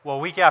Well,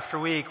 week after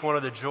week, one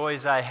of the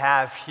joys I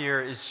have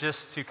here is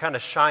just to kind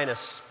of shine a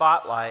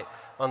spotlight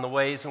on the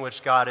ways in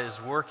which God is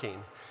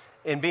working.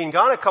 And being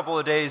gone a couple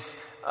of days,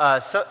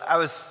 I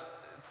was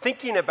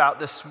thinking about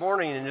this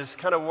morning and just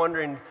kind of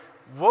wondering,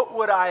 what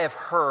would I have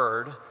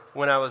heard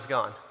when I was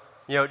gone?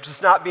 You know,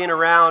 just not being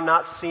around,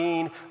 not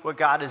seeing what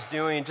God is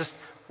doing, just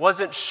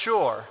wasn't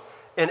sure.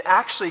 And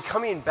actually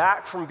coming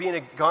back from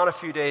being gone a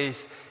few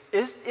days,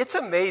 it's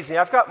amazing.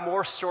 I've got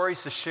more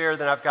stories to share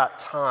than I've got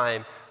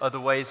time of the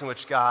ways in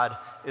which God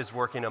is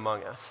working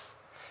among us.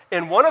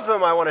 And one of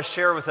them I want to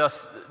share with us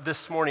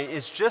this morning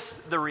is just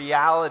the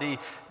reality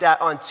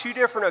that on two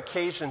different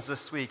occasions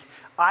this week,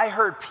 I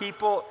heard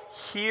people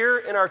here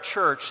in our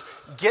church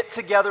get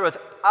together with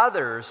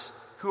others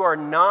who are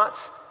not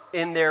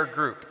in their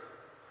group.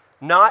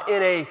 Not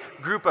in a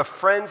group of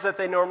friends that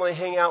they normally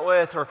hang out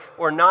with,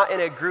 or not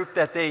in a group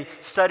that they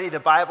study the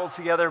Bible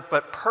together,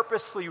 but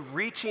purposely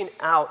reaching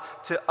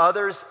out to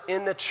others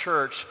in the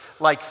church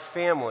like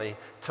family,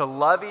 to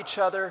love each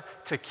other,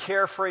 to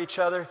care for each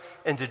other,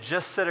 and to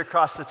just sit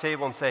across the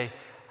table and say,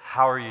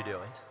 "How are you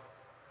doing?"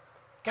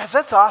 Guys,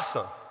 that's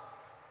awesome.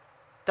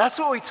 That's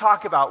what we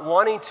talk about,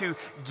 wanting to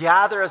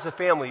gather as a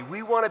family.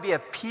 We want to be a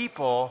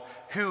people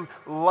who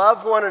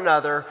love one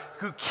another,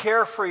 who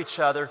care for each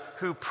other,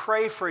 who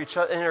pray for each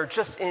other, and are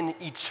just in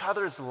each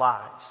other's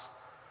lives.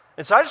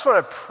 And so I just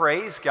want to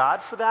praise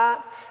God for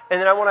that,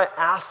 and then I want to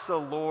ask the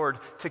Lord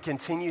to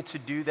continue to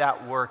do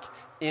that work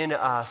in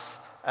us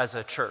as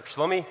a church.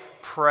 Let me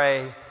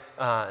pray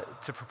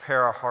to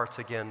prepare our hearts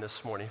again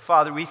this morning.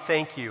 Father, we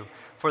thank you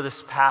for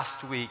this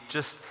past week,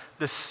 just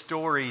the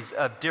stories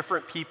of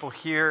different people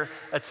here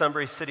at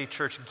Sunbury City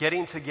Church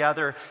getting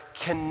together,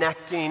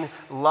 connecting,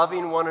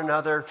 loving one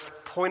another,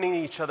 pointing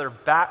each other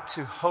back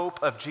to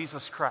hope of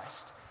Jesus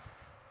Christ.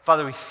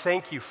 Father, we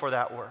thank you for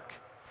that work.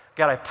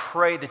 God, I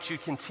pray that you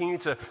continue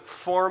to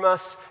form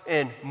us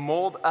and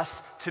mold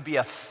us to be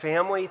a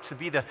family, to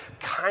be the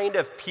kind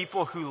of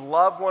people who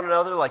love one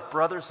another like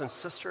brothers and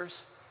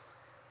sisters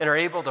and are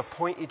able to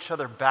point each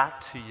other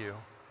back to you.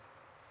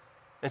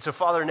 And so,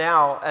 Father,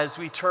 now, as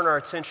we turn our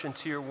attention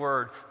to your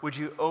word, would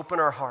you open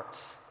our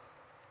hearts?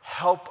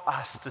 Help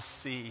us to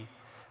see.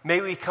 May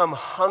we come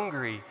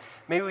hungry.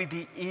 May we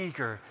be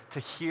eager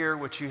to hear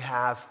what you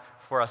have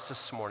for us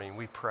this morning,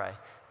 we pray.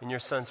 In your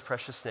Son's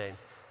precious name,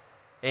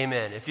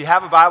 amen. If you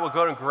have a Bible,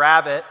 go and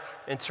grab it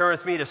and turn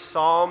with me to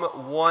Psalm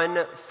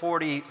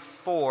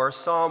 144.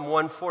 Psalm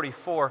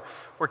 144.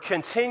 We're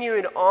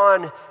continuing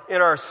on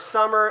in our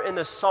Summer in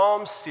the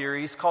Psalms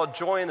series called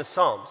Joy in the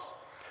Psalms.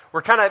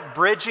 We're kind of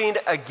bridging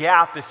a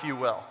gap, if you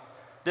will.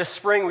 This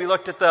spring, we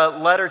looked at the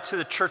letter to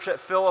the church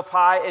at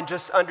Philippi and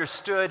just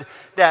understood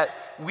that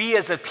we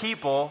as a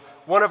people,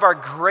 one of our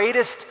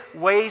greatest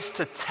ways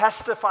to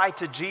testify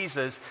to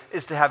Jesus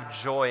is to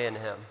have joy in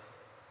him.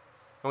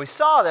 And we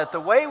saw that the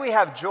way we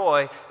have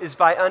joy is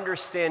by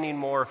understanding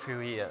more of who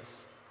he is.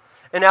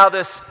 And now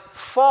this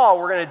fall,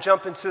 we're going to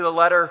jump into the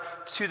letter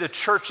to the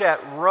church at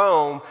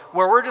Rome,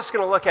 where we're just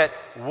going to look at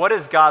what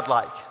is God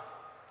like?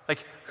 Like,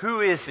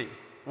 who is he?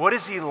 What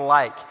is he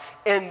like?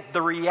 And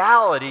the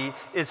reality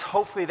is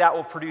hopefully that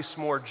will produce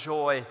more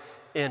joy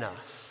in us.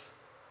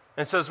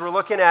 And so as we're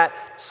looking at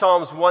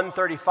Psalms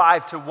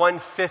 135 to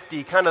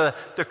 150, kind of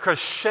the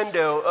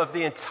crescendo of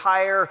the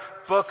entire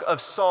book of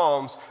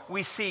Psalms,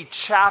 we see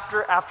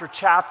chapter after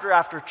chapter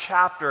after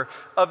chapter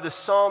of the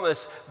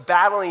psalmist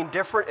battling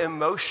different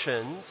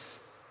emotions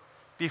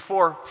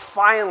before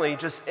finally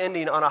just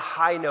ending on a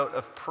high note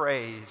of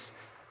praise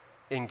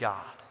in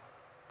God.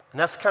 And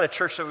that's the kind of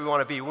church that we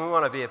want to be. We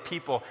want to be a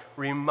people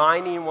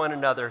reminding one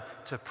another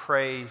to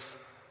praise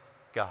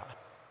God.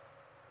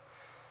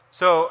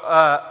 So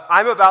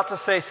I'm about to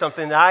say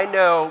something that I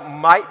know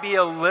might be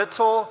a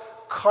little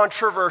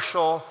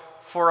controversial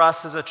for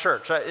us as a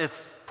church.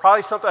 It's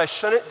probably something I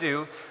shouldn't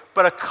do,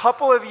 but a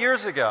couple of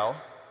years ago,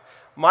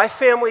 my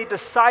family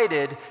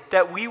decided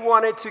that we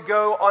wanted to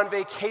go on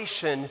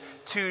vacation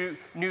to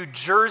New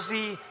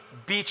Jersey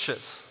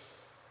beaches.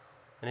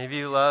 Any of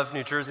you love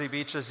New Jersey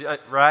beaches,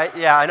 right?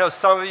 Yeah, I know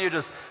some of you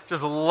just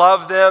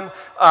love them.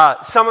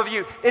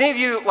 Any of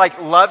you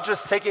like love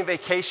just taking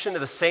vacation to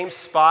the same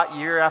spot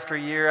year after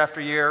year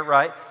after year,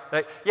 right?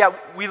 Like, yeah,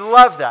 we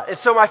love that. And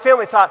so my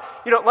family thought,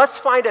 let's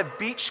find a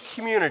beach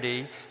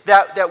community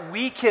that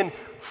we can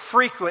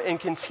frequent and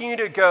continue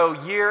to go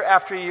year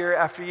after year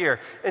after year.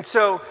 And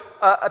so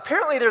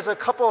apparently there's a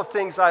couple of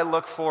things I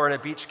look for in a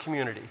beach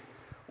community.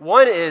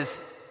 One is,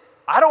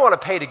 I don't want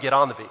to pay to get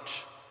on the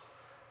beach.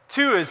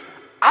 Two is,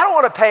 I don't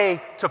want to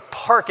pay to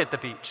park at the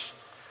beach.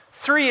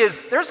 Three is,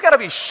 there's got to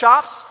be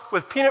shops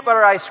with peanut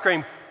butter ice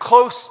cream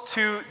close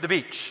to the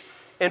beach.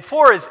 And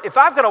four is, if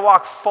I've got to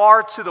walk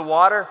far to the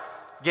water,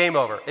 game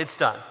over. It's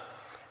done.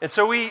 And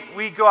so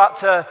we go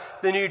out to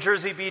the New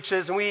Jersey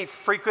beaches, and we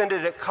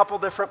frequented a couple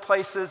different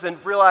places and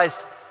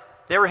realized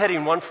they were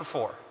hitting 1 for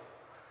 4.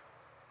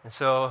 And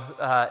so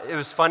it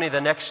was funny,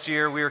 the next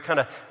year we were kind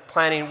of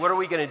planning, what are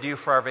we going to do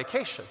for our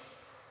vacation?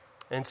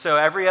 And so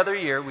every other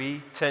year,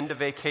 we tend to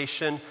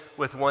vacation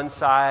with one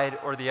side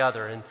or the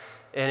other. And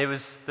And it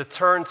was the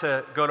turn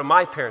to go to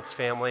my parents'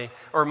 family,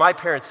 or my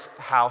parents'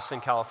 house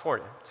in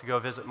California, to go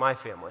visit my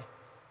family.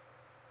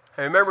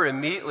 I remember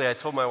immediately I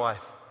told my wife,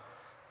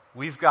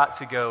 we've got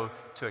to go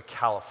to a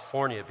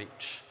California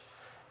beach.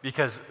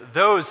 Because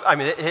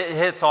it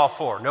hits all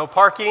four. No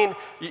parking.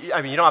 You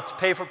don't have to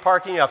pay for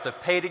parking. You have to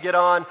pay to get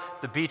on.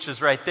 The beach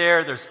is right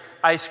there. There's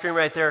ice cream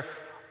right there.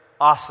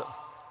 Awesome.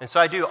 And so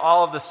I do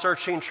all of the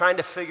searching, trying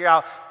to figure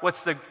out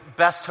what's the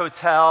best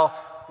hotel,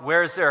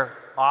 where's there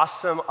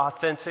awesome,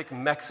 authentic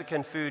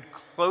Mexican food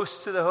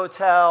close to the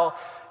hotel,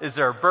 is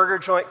there a burger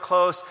joint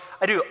close?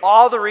 I do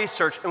all the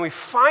research, and we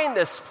find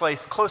this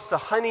place close to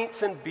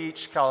Huntington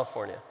Beach,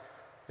 California.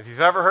 If you've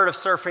ever heard of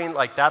surfing,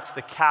 that's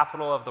the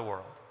capital of the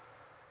world.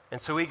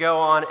 And so we go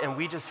on, and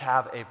we just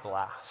have a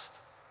blast.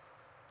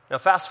 Now,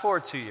 fast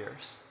forward 2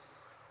 years,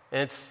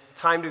 and it's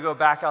time to go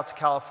back out to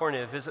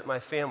California to visit my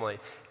family.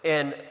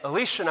 And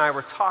Alicia and I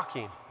were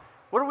talking,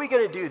 what are we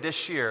going to do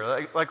this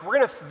year? We're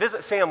going to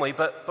visit family,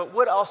 but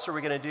what else are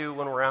we going to do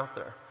when we're out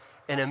there?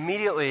 And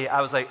immediately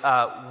I was like,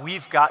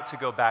 we've got to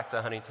go back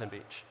to Huntington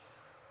Beach.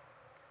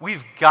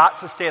 We've got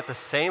to stay at the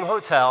same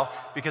hotel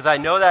because I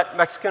know that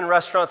Mexican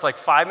restaurant's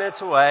 5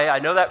 minutes away. I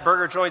know that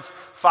burger joint's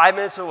 5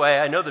 minutes away.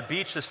 I know the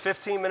beach is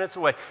 15 minutes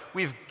away.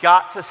 We've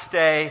got to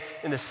stay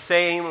in the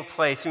same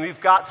place, and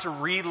we've got to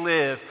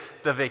relive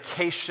the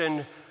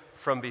vacation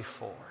from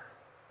before.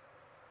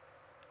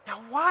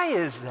 Now, why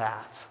is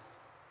that?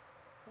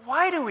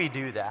 Why do we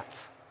do that?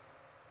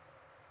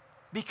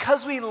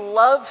 Because we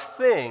love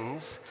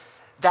things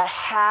that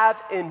have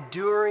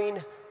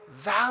enduring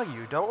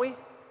value, don't we?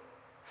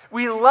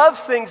 We love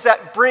things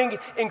that bring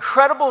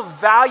incredible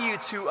value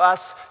to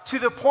us to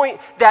the point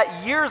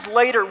that years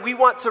later we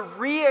want to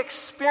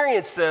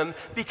re-experience them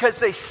because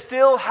they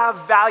still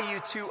have value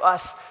to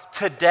us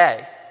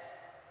today.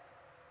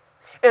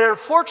 And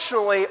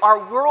unfortunately,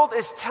 our world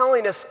is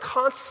telling us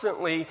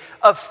constantly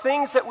of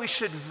things that we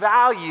should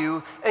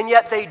value, and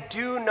yet they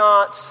do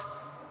not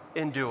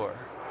endure.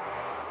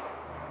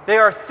 They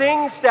are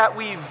things that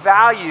we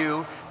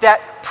value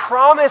that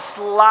promise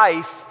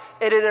life,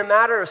 and in a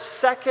matter of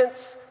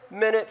seconds,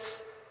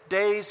 minutes,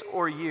 days,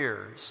 or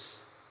years,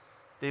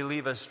 they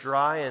leave us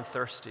dry and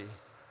thirsty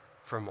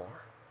for more.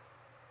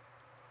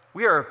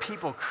 We are a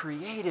people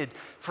created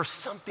for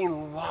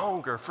something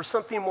longer, for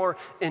something more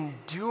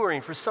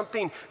enduring, for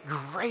something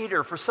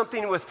greater, for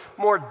something with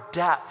more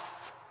depth.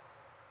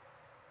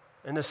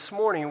 And this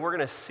morning, we're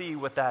going to see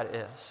what that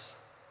is.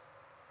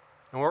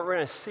 And what we're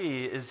going to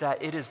see is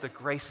that it is the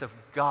grace of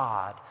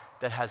God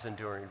that has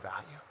enduring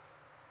value.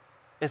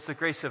 It's the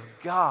grace of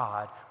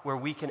God where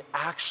we can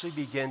actually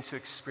begin to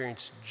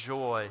experience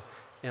joy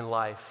in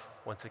life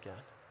once again.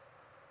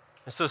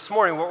 And so this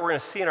morning, what we're going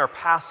to see in our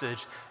passage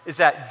is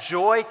that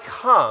joy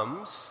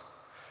comes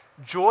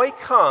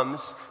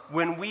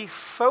when we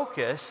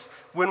focus,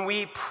 when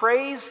we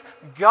praise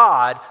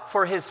God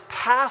for His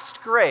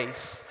past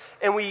grace,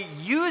 and we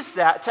use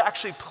that to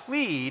actually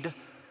plead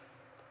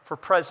for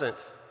present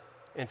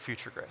and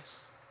future grace.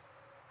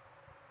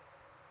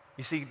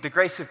 You see, the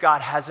grace of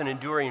God has an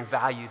enduring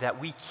value that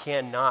we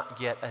cannot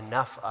get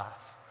enough of,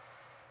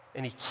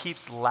 and He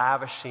keeps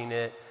lavishing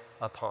it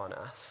upon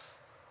us.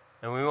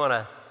 And we want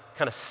to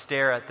kind of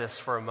stare at this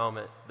for a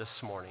moment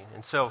this morning.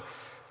 And so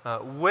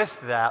with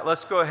that,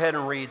 let's go ahead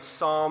and read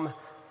Psalm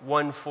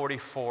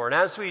 144. And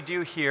as we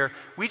do here,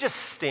 we just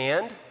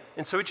stand.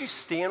 And so would you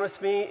stand with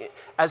me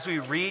as we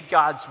read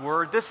God's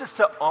word? This is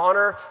to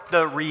honor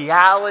the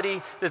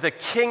reality that the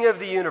King of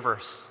the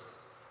universe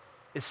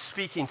is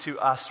speaking to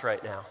us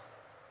right now.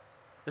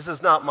 This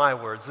is not my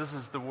words. This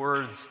is the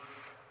words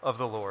of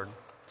the Lord.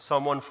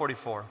 Psalm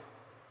 144.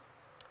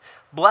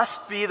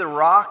 Blessed be the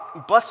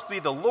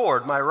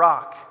Lord, my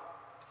rock,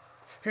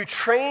 who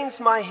trains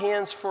my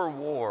hands for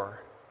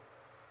war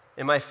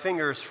and my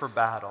fingers for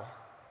battle.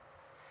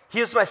 He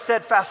is my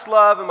steadfast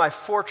love and my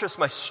fortress,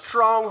 my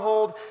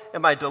stronghold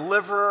and my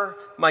deliverer,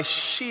 my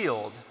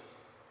shield,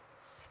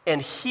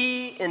 and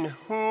He in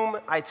whom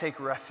I take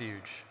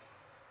refuge,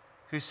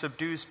 who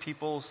subdues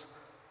peoples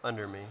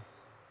under me.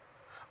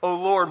 O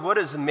Lord, what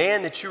is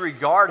man that you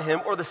regard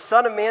him, or the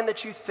son of man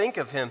that you think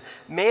of him?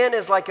 Man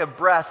is like a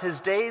breath. His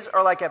days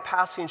are like a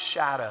passing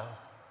shadow.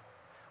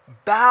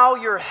 Bow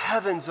your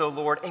heavens, O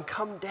Lord, and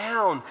come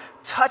down.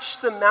 Touch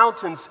the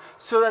mountains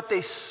so that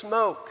they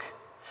smoke.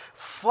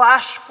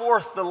 Flash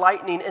forth the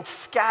lightning and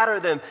scatter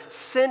them.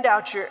 Send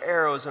out your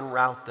arrows and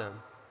rout them.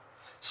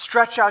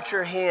 Stretch out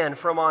your hand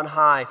from on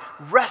high.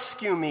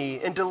 Rescue me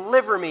and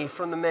deliver me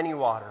from the many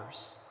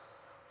waters,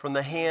 from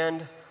the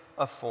hand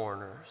of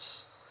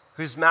foreigners,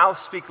 whose mouths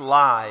speak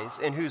lies,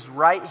 and whose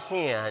right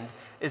hand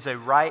is a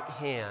right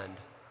hand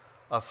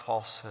of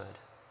falsehood.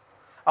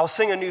 I'll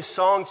sing a new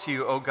song to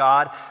you, O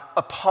God.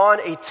 Upon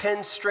a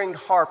 10-stringed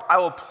harp I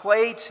will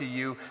play to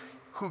you,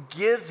 who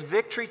gives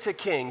victory to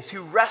kings,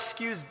 who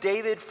rescues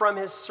David from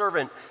his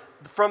servant,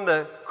 from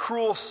the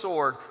cruel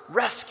sword.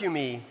 Rescue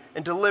me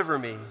and deliver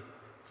me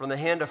from the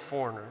hand of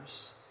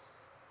foreigners,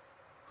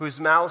 whose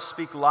mouths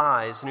speak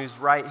lies, and whose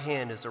right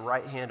hand is the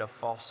right hand of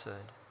falsehood.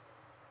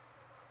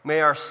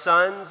 May our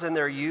sons in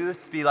their youth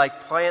be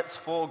like plants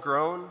full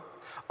grown,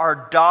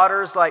 our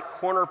daughters like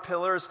corner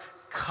pillars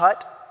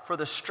cut for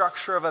the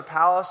structure of a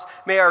palace.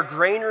 May our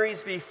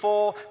granaries be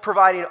full,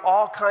 providing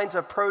all kinds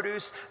of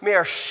produce. May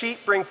our sheep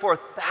bring forth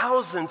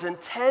thousands and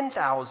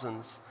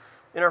 10,000s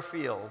in our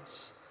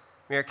fields.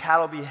 May our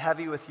cattle be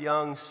heavy with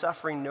young,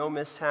 suffering no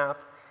mishap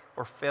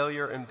or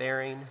failure in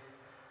bearing.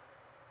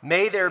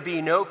 May there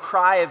be no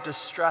cry of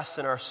distress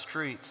in our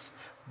streets.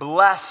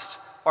 Blessed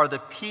are the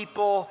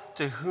people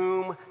to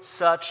whom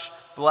such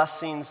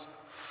blessings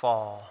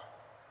fall.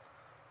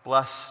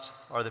 Blessed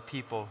are the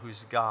people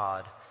whose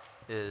God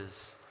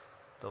is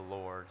the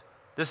Lord.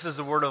 This is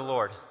the word of the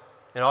Lord.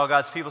 And all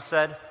God's people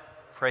said,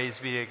 praise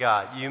be to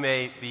God. You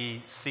may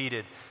be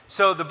seated.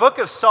 So the book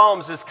of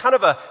Psalms is kind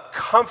of a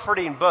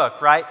comforting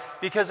book, right?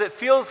 Because it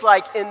feels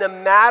like in the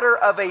matter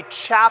of a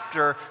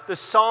chapter, the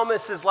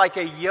psalmist is like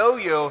a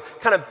yo-yo,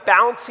 kind of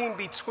bouncing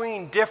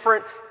between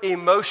different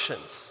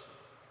emotions.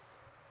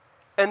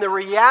 And the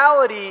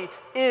reality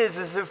is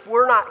if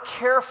we're not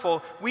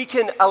careful, we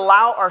can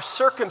allow our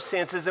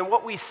circumstances and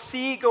what we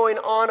see going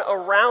on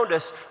around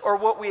us or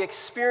what we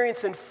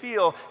experience and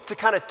feel to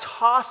kind of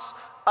toss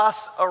us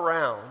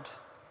around.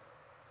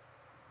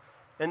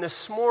 And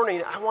this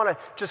morning, I want to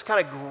just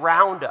kind of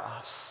ground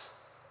us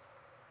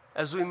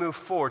as we move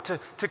forward,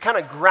 to kind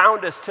of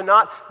ground us, to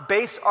not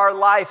base our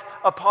life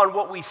upon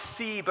what we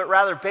see, but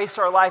rather base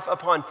our life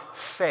upon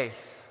faith.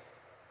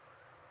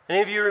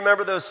 Any of you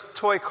remember those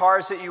toy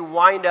cars that you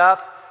wind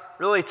up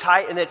really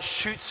tight and it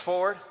shoots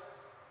forward,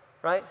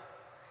 right?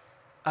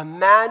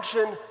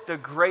 Imagine the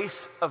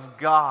grace of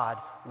God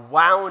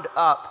wound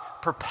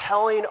up,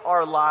 propelling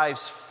our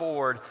lives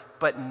forward,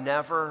 but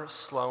never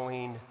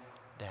slowing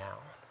down.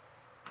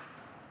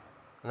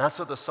 And that's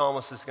what the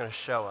psalmist is going to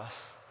show us.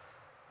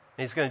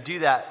 And he's going to do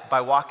that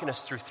by walking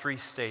us through 3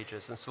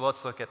 stages. And so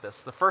let's look at this.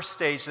 The first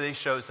stage that he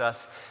shows us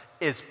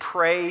is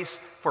praise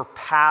for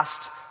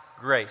past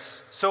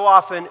grace. So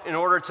often, in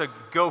order to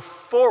go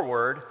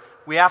forward,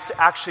 we have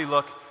to actually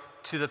look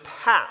to the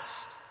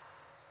past.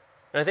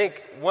 And I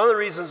think one of the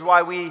reasons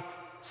why we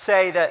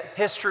say that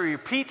history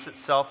repeats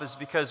itself is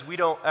because we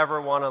don't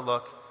ever want to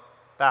look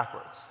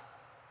backwards.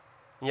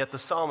 And yet the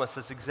psalmist,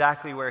 that's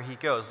exactly where he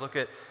goes. Look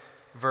at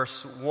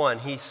verse 1.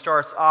 He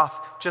starts off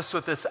just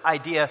with this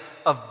idea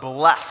of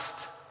blessed.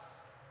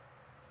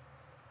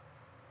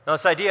 Now,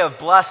 this idea of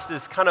blessed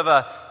is kind of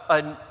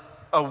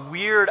a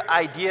weird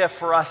idea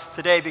for us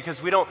today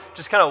because we don't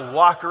just kind of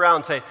walk around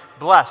and say,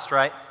 blessed,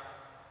 right?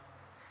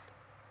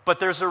 But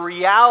there's a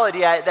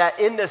reality that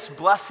in this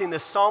blessing, the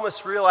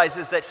psalmist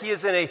realizes that he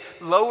is in a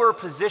lower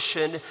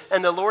position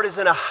and the Lord is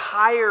in a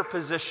higher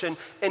position,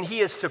 and he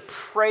is to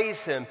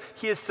praise him.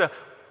 He is to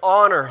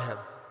honor him.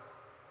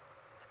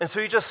 And so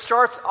he just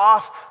starts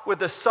off with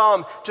the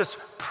psalm just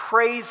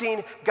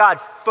praising God,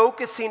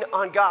 focusing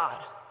on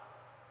God.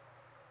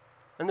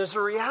 And there's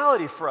a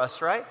reality for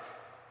us, right?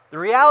 The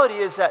reality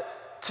is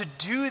that to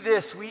do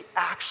this, we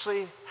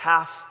actually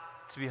have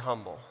to be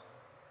humble.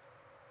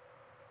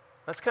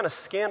 That's kind of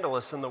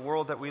scandalous in the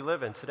world that we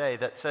live in today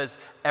that says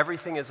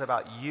everything is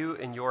about you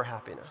and your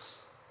happiness.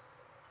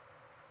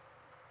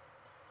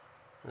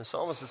 And the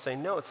psalmist is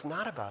saying, no, it's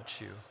not about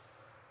you.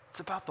 It's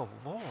about the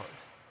Lord.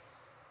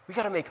 We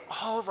got to make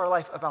all of our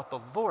life about the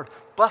Lord.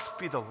 Blessed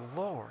be the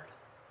Lord.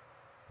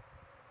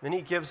 Then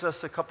he gives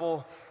us a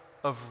couple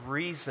of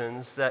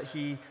reasons that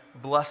he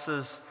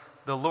blesses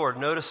the Lord.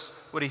 Notice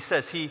what he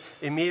says. He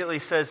immediately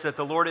says that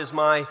the Lord is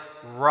my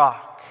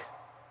rock.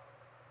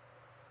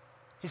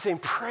 He's saying,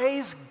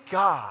 praise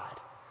God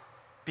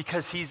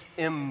because he's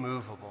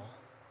immovable.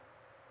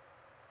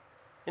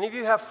 Any of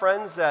you have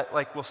friends that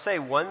will say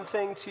one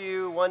thing to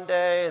you one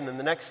day and then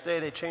the next day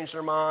they change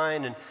their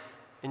mind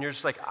and you're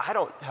just like, I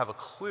don't have a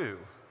clue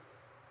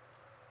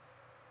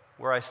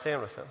where I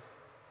stand with them.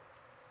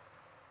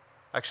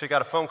 I actually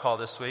got a phone call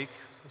this week.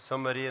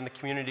 Somebody in the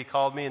community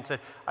called me and said,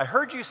 I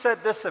heard you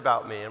said this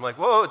about me. I'm like,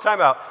 whoa,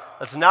 time out.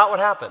 That's not what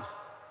happened.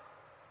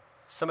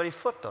 Somebody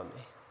flipped on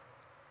me.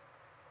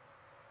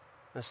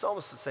 And the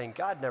psalmist is saying,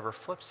 God never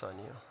flips on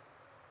you.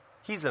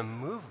 He's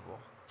immovable.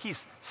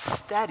 He's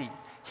steady.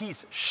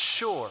 He's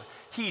sure.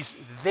 He's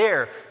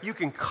there. You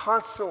can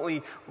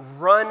constantly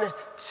run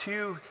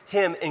to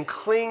him and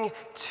cling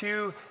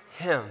to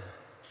him.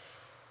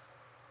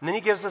 And then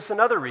he gives us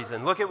another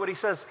reason. Look at what he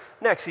says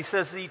next. He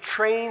says he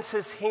trains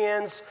his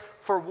hands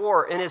for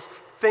war and his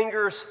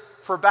fingers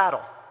for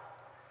battle.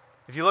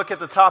 If you look at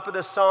the top of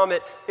this psalm,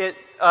 it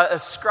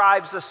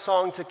ascribes a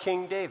song to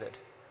King David.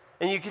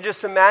 And you can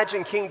just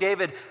imagine King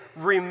David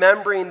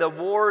remembering the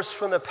wars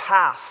from the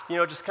past,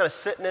 just kind of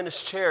sitting in his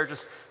chair,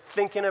 just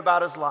thinking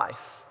about his life.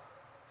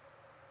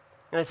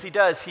 And as he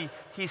does,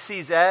 he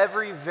sees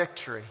every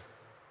victory.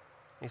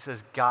 He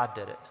says, God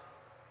did it.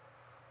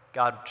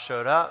 God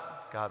showed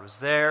up. God was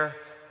there.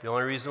 The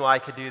only reason why I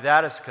could do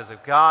that is because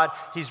of God.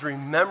 He's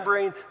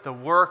remembering the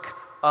work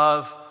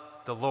of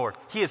the Lord.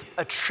 He is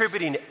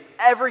attributing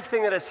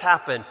everything that has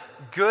happened,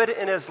 good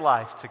in his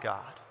life, to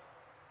God.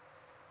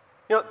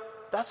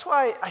 that's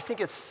why I think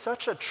it's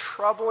such a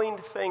troubling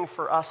thing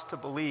for us to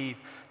believe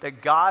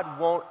that God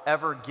won't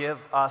ever give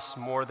us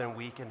more than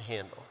we can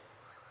handle.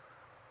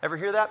 Ever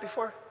hear that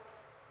before?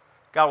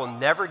 God will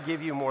never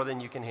give you more than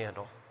you can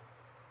handle.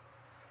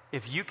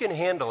 If you can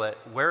handle it,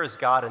 where is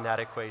God in that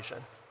equation?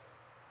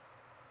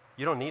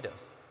 You don't need him.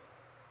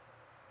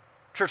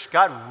 Church,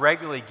 God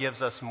regularly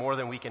gives us more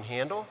than we can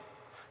handle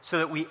so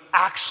that we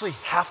actually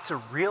have to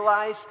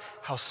realize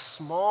how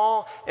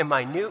small and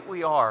minute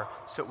we are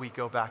so that we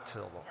go back to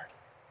the Lord.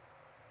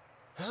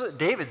 This is what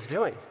David's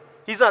doing.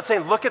 He's not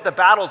saying, look at the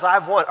battles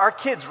I've won. Our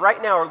kids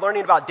right now are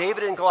learning about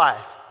David and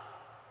Goliath.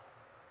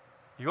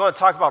 You want to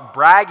talk about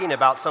bragging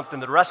about something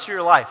the rest of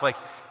your life, like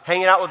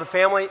hanging out with the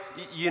family,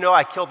 you know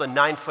I killed a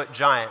 9-foot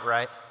giant,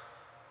 right?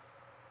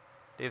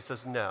 David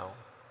says, no,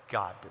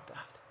 God did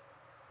that.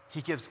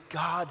 He gives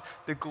God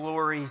the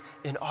glory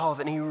in all of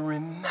it, and he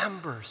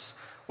remembers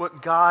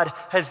what God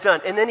has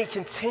done. And then he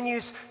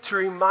continues to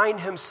remind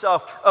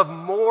himself of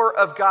more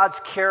of God's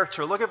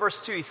character. Look at verse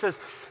 2. He says,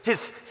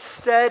 his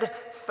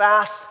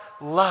steadfast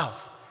love.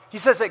 He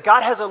says that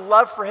God has a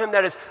love for him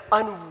that is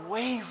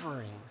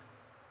unwavering.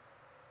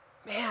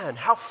 Man,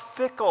 how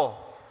fickle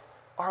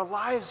our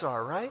lives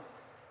are, right?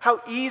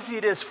 How easy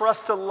it is for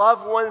us to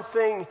love one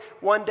thing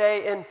one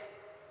day and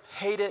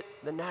hate it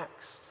the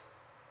next.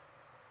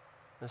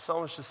 And the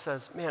psalmist just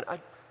says, man,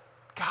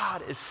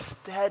 God is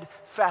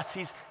steadfast.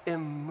 He's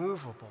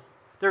immovable.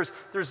 There's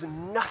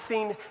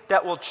nothing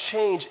that will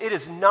change. It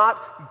is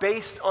not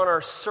based on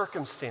our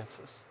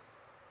circumstances.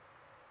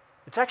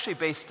 It's actually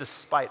based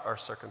despite our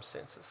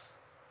circumstances.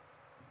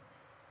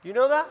 You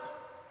know that?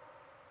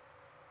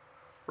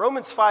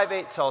 Romans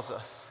 5:8 tells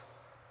us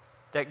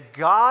that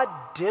God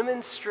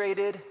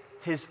demonstrated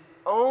his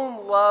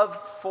own love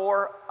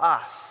for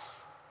us,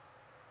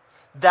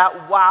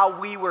 that while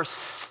we were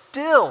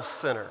still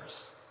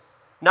sinners,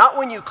 not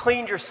when you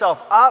cleaned yourself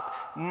up,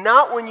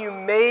 not when you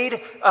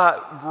made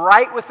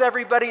right with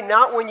everybody,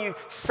 not when you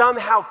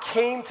somehow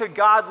came to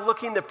God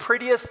looking the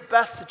prettiest,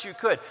 best that you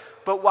could,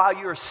 but while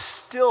you were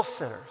still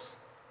sinners,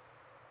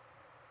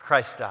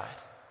 Christ died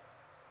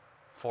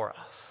for us.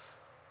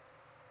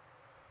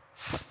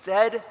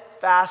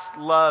 Steadfast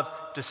love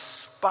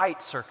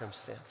despite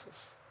circumstances.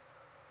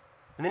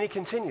 And then he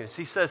continues.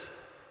 He says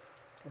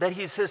that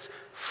he's his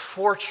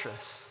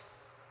fortress.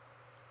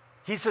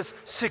 He's his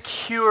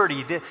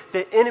security.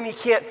 The enemy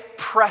can't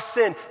press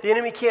in. The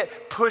enemy can't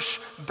push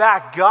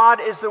back. God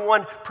is the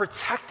one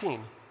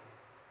protecting.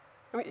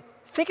 I mean,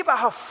 think about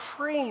how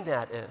freeing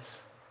that is.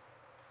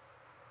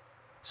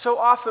 So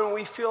often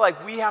we feel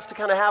like we have to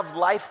kind of have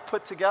life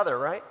put together,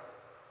 right?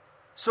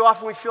 So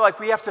often we feel like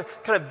we have to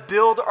kind of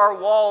build our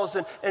walls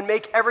and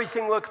make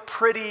everything look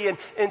pretty,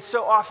 and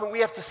so often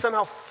we have to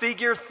somehow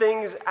figure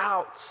things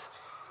out.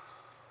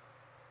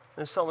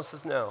 And the psalmist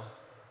says, no.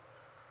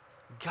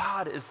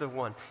 God is the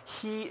one.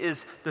 He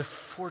is the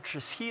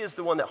fortress. He is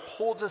the one that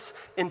holds us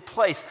in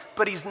place.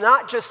 But he's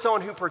not just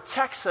someone who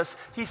protects us.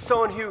 He's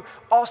someone who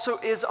also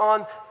is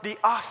on the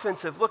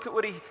offensive. Look at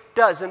what he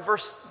does in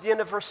the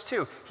end of verse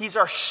 2. He's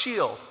our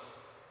shield.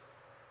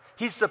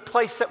 He's the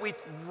place that we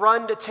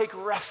run to take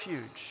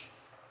refuge,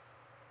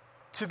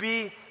 to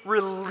be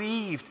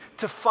relieved,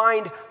 to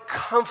find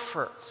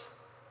comfort.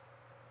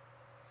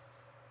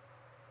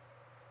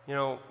 You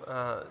know,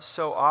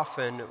 so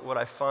often what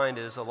I find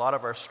is a lot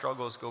of our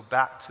struggles go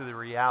back to the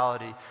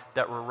reality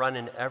that we're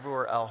running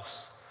everywhere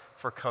else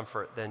for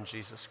comfort than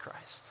Jesus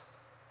Christ.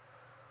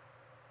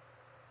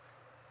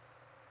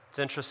 It's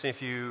interesting,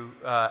 if you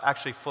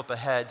actually flip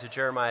ahead to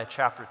Jeremiah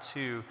chapter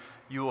 2,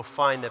 you will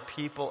find the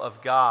people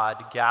of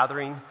God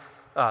gathering,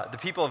 the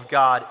people of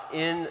God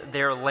in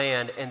their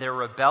land, and they're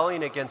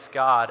rebelling against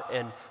God.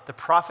 And the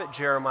prophet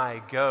Jeremiah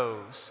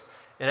goes,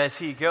 and as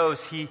he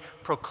goes, he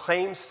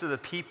proclaims to the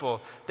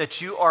people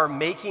that you are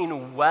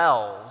making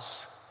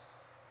wells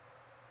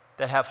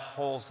that have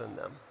holes in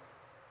them.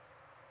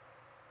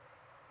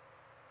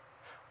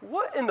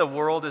 What in the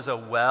world is a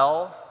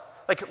well?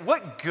 Like,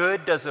 what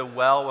good does a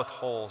well with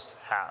holes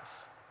have?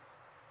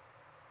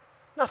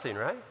 Nothing,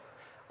 right?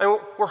 I mean,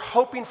 we're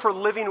hoping for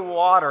living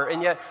water,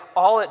 and yet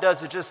all it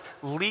does is just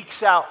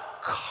leaks out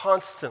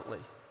constantly.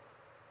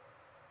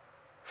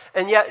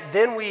 And yet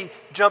then we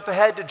jump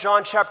ahead to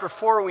John chapter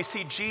 4, and we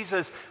see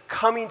Jesus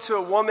coming to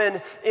a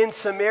woman in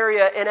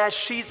Samaria, and as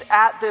she's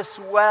at this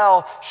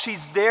well,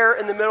 she's there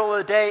in the middle of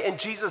the day, and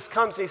Jesus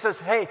comes and he says,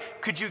 hey,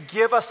 could you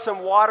give us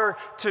some water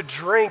to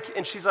drink?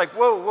 And she's like,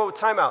 whoa,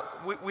 time out.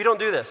 We don't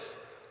do this.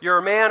 You're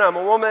a man, I'm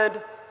a woman.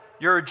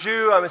 You're a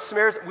Jew, I'm a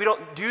Samaritan. We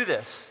don't do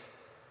this.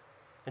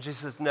 And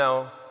Jesus says,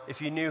 no, if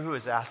you knew who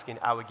was asking,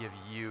 I would give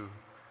you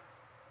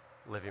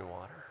living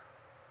water.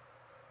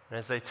 And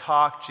as they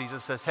talk,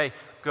 Jesus says, hey,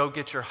 go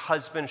get your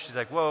husband. She's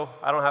like, whoa,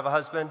 I don't have a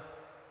husband.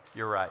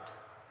 You're right.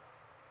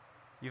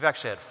 You've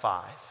actually had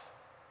 5.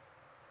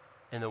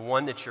 And the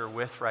one that you're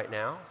with right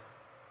now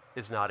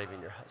is not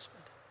even your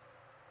husband.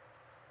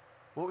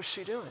 What was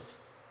she doing?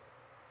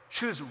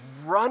 She was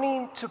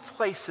running to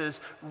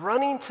places,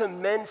 running to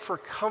men for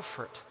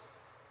comfort.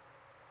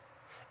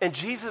 And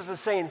Jesus is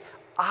saying,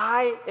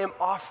 I am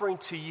offering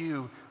to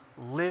you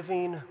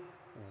living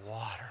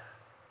water.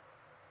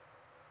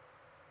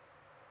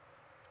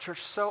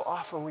 Church, so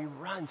often we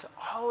run to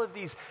all of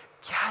these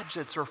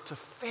gadgets or to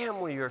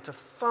family or to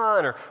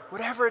fun or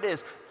whatever it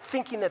is,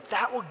 thinking that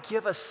that will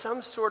give us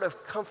some sort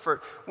of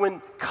comfort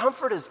when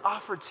comfort is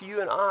offered to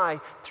you and I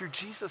through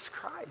Jesus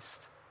Christ.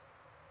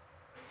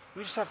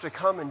 We just have to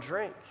come and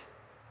drink.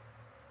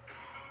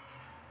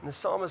 And the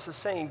psalmist is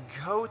saying,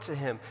 go to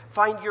him.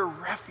 Find your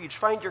refuge.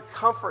 Find your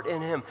comfort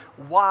in him.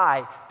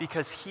 Why?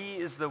 Because he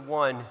is the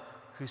one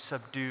who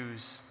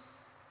subdues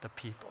the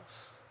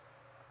peoples.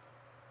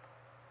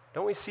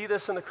 Don't we see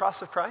this in the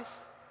cross of Christ?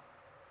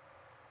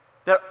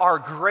 That our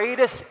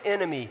greatest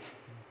enemy,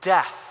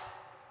 death,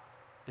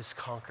 is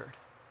conquered.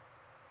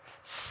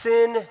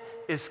 Sin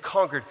is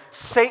conquered.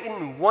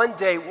 Satan one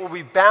day will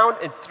be bound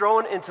and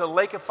thrown into a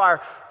lake of fire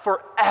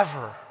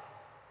forever.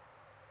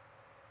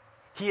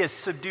 He has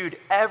subdued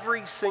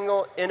every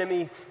single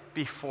enemy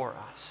before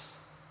us.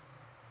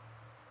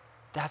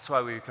 That's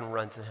why we can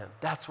run to him.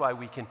 That's why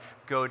we can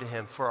go to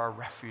him for our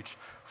refuge,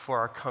 for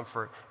our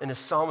comfort. And the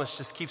psalmist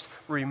just keeps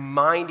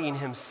reminding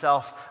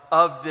himself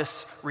of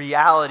this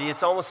reality.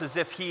 It's almost as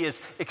if he is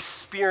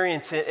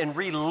experiencing it and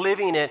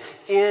reliving it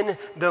in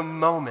the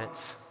moment.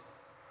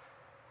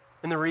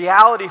 And the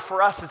reality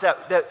for us is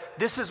that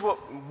this is what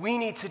we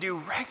need to do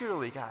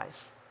regularly, guys.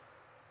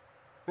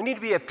 We need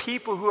to be a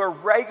people who are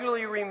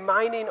regularly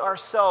reminding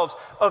ourselves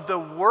of the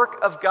work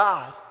of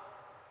God.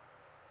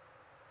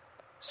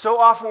 So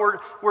often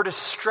we're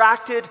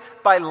distracted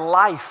by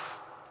life.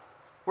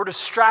 We're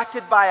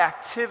distracted by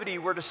activity.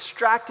 We're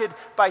distracted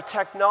by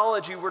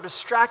technology. We're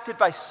distracted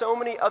by so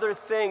many other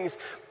things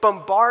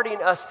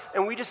bombarding us,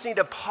 and we just need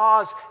to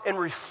pause and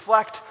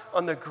reflect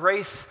on the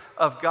grace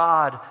of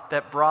God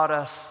that brought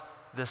us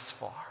this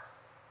far.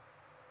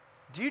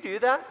 Do you do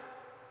that?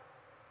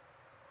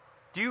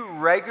 Do you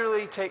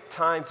regularly take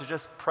time to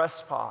just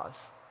press pause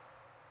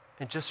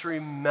and just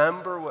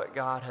remember what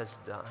God has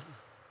done?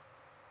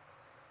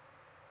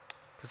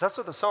 Because that's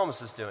what the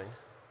psalmist is doing.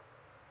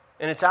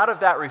 And it's out of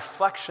that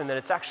reflection that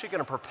it's actually going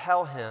to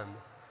propel him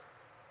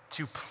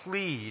to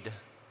plead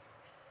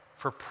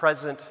for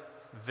present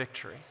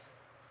victory.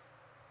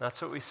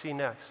 That's what we see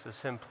next, is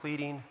him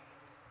pleading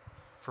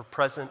for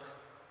present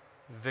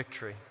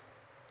victory.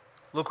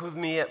 Look with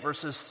me at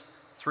verses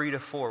 3 to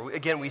 4.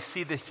 Again, we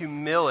see the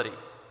humility.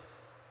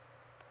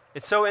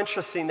 It's so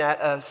interesting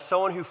that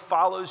someone who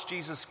follows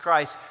Jesus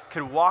Christ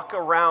could walk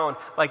around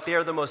like they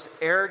are the most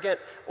arrogant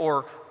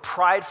or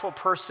prideful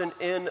person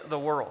in the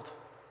world.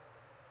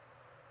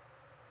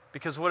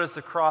 Because what does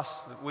the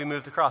cross, we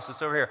move the cross,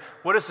 it's over here.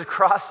 What does the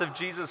cross of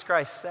Jesus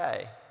Christ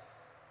say?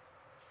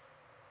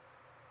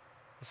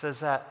 It says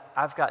that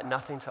I've got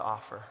nothing to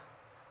offer.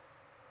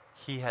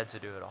 He had to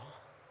do it all.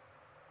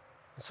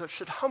 And so it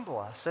should humble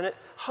us, and it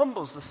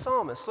humbles the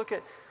psalmist. Look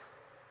at,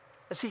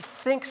 as he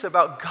thinks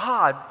about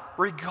God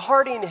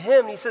regarding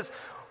him, he says,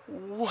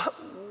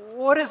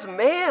 what is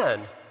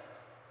man?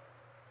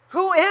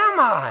 Who am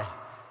I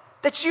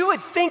that you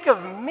would think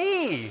of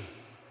me?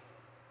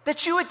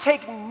 That you would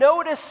take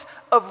notice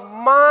of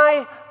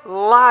my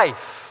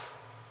life?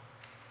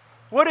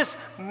 What is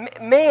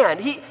man?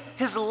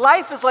 His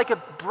life is like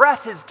a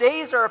breath. His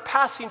days are a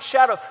passing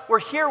shadow. We're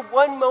here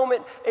one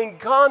moment and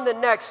gone the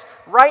next.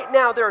 Right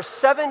now, there are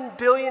 7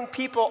 billion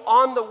people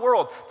on the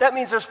world. That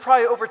means there's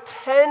probably over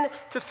 10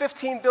 to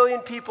 15 billion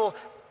people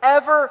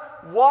ever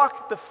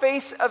walk the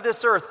face of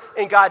this earth,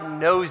 and God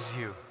knows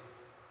you.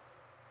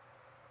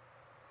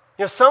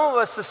 You know, some of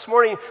us this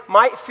morning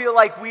might feel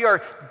like we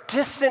are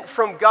distant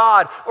from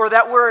God, or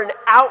that we're an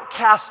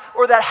outcast,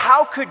 or that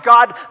how could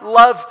God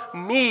love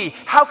me?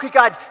 How could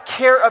God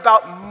care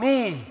about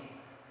me?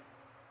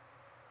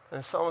 And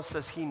the psalmist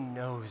says he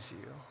knows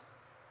you.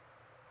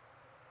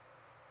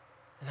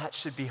 And that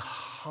should be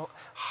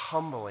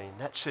humbling.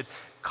 That should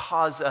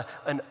cause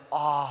an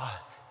awe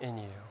in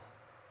you.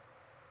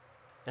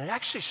 And it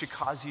actually should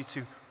cause you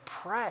to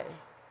pray,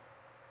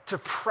 to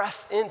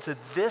press into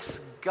this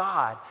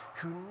God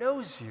who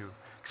knows you.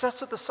 Because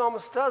that's what the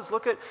psalmist does.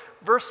 Look at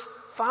verse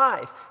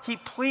 5. He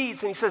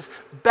pleads and he says,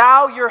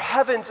 bow your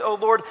heavens, O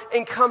Lord,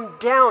 and come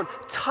down.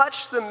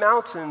 Touch the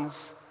mountains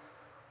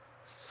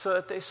so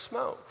that they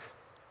smoke.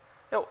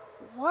 Now,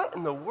 what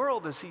in the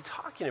world is he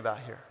talking about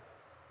here?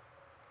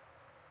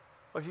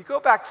 Well, if you go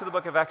back to the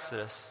book of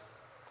Exodus,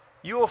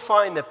 you will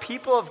find the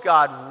people of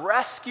God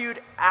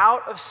rescued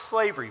out of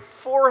slavery,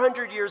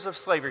 400 years of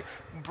slavery,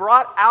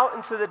 brought out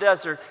into the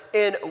desert,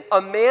 and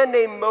a man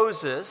named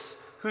Moses,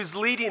 who's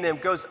leading them,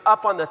 goes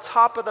up on the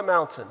top of the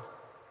mountain.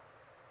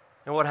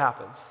 And what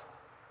happens?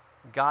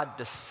 God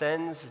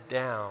descends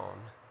down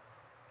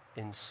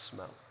in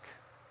smoke.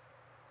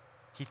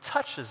 He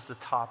touches the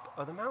top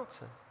of the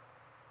mountain.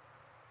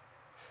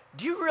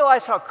 Do you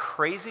realize how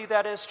crazy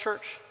that is,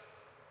 church?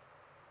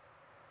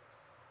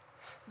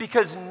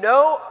 Because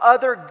no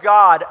other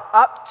God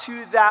up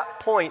to that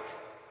point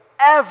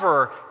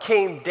ever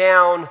came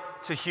down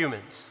to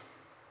humans.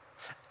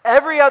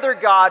 Every other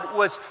God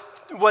was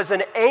was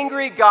an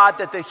angry God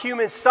that the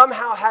humans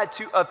somehow had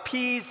to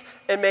appease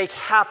and make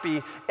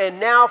happy. And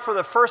now, for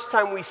the first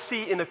time, we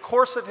see in the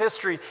course of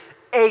history,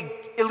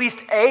 at least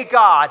a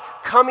God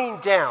coming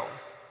down.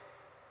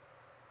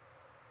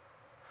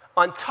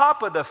 On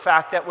top of the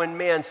fact that when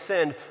man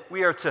sinned,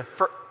 we are to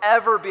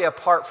forever be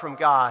apart from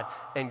God.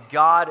 And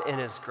God in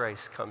his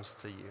grace comes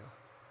to you,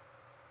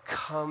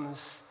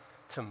 comes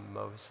to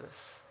Moses.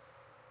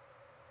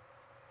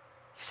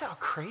 You see how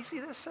crazy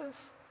this is?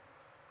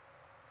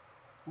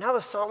 Now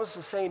the psalmist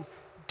is saying,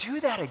 do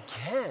that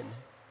again.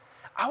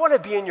 I want to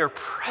be in your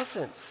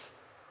presence.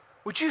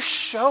 Would you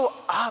show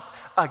up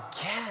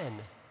again?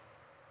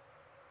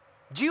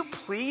 Do you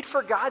plead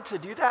for God to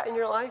do that in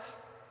your life?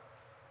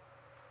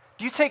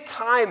 Do you take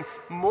time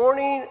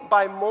morning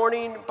by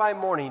morning by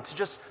morning to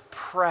just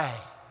pray?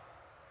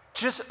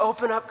 Just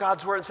open up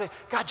God's word and say,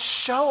 God,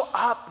 show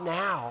up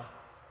now.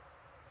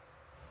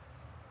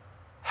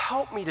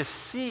 Help me to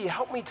see,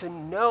 help me to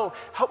know,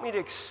 help me to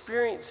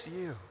experience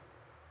you.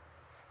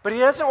 But he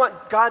doesn't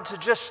want God to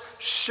just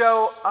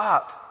show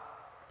up.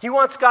 He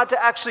wants God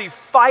to actually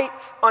fight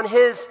on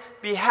his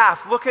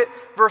behalf. Look at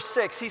verse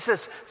 6. He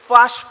says,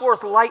 flash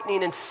forth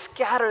lightning and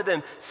scatter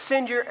them.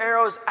 Send your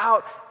arrows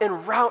out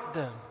and rout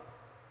them.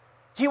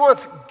 He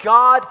wants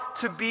God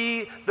to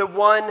be the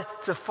one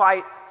to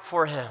fight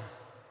for him.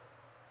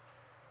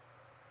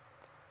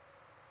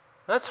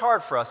 That's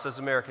hard for us as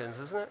Americans,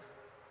 isn't it?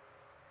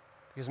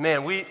 Because,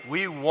 man,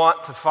 we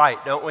want to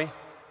fight, don't we?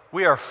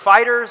 We are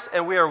fighters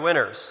and we are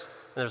winners.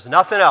 And there's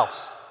nothing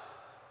else.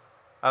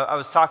 I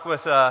was talking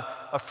with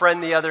a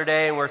friend the other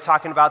day, and we were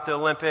talking about the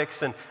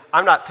Olympics, and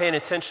I'm not paying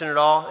attention at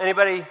all.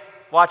 Anybody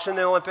watching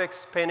the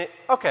Olympics?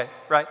 Okay,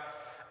 right.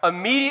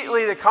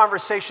 Immediately the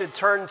conversation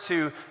turned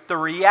to the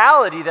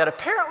reality that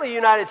apparently the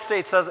United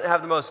States doesn't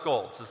have the most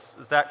golds.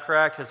 Is that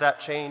correct? Has that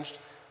changed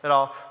at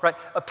all? Right.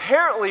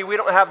 Apparently we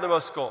don't have the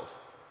most gold.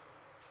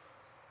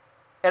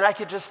 And I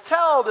could just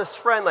tell this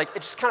friend, like,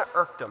 it just kind of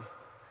irked him.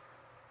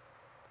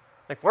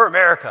 Like, we're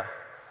America.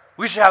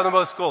 We should have the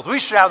most gold. We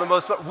should have the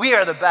most, but we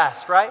are the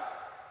best, right?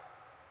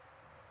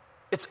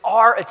 It's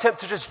our attempt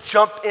to just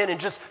jump in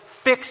and just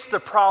fix the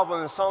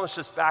problem. And the psalmist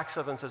just backs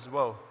up and says,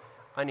 whoa,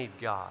 I need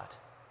God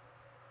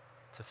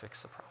to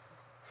fix the problem.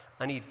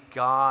 I need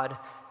God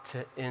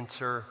to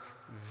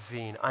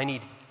intervene. I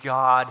need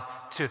God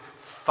to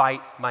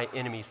fight my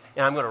enemies.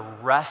 And I'm going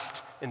to rest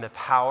in the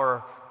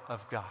power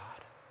of God.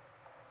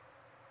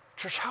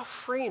 Church, how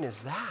freeing is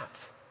that?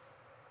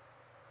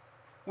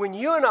 When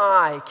you and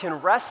I can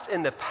rest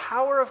in the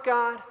power of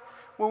God,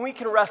 when we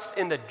can rest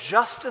in the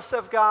justice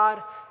of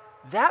God,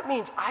 that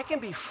means I can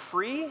be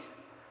free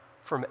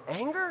from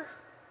anger.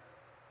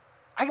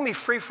 I can be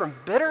free from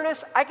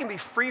bitterness. I can be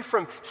free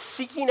from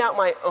seeking out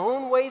my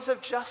own ways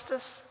of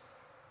justice.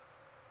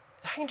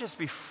 I can just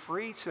be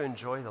free to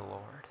enjoy the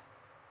Lord.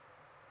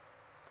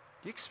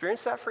 Do you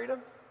experience that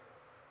freedom?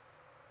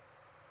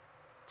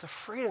 It's a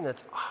freedom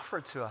that's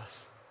offered to us.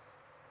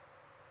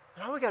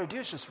 And all we got to do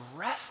is just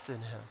rest in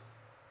him.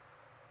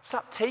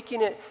 Stop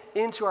taking it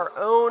into our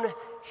own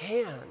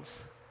hands.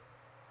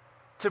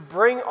 To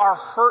bring our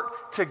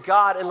hurt to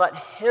God and let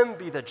him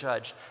be the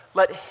judge.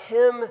 Let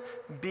him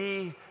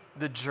be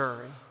the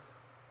jury.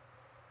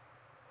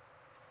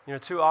 You know,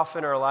 too often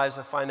in our lives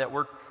I find that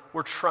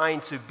we're trying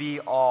to be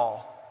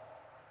all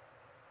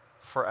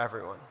for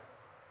everyone.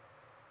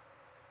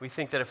 We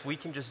think that if we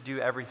can just do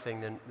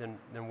everything,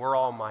 then we're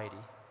almighty.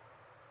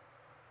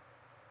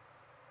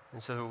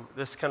 And so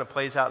this kind of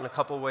plays out in a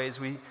couple of ways.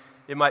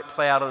 It might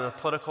play out in the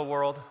political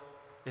world.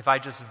 If I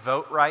just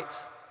vote right,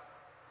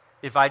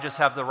 if I just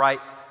have the right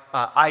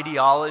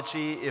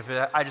ideology, if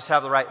I just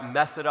have the right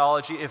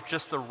methodology, if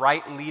just the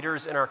right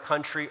leaders in our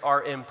country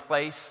are in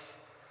place,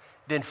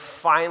 then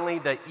finally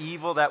the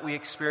evil that we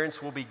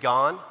experience will be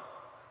gone.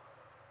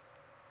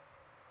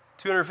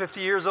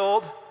 250 years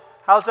old,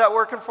 how's that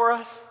working for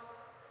us?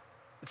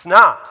 It's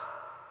not.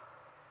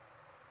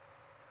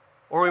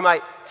 Or we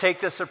might take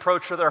this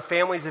approach with our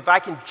families. If I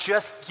can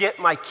just get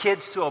my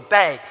kids to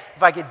obey,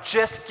 if I can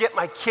just get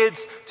my kids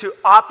to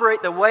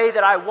operate the way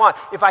that I want,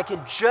 if I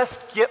can just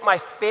get my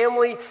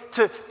family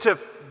to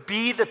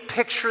be the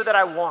picture that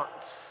I want.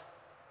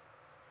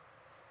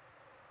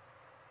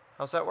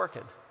 How's that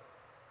working?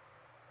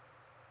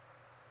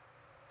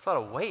 It's a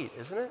lot of weight,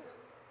 isn't it?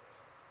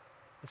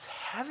 It's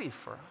heavy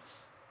for us.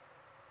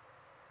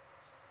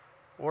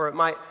 Or it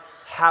might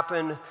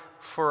happen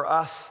for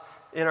us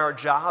in our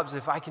jobs.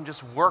 If I can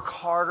just work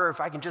harder,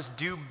 if I can just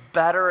do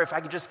better, if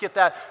I can just get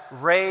that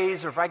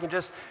raise, or if I can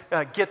just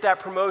get that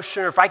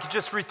promotion, or if I could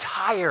just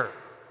retire,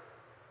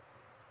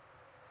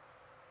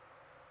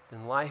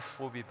 then life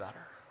will be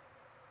better.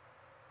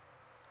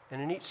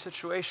 And in each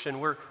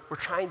situation, we're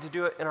trying to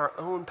do it in our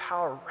own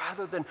power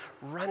rather than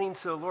running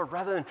to the Lord,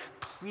 rather than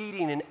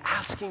pleading and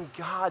asking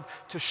God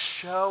to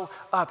show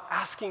up,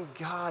 asking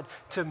God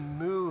to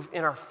move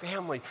in our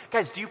family.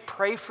 Guys, do you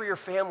pray for your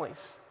families?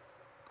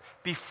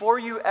 Before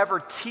you ever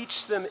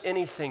teach them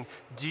anything,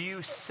 do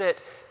you sit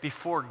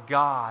before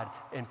God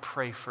and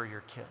pray for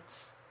your kids?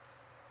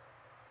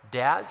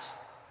 Dads,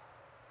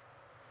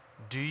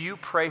 Do you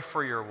pray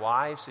for your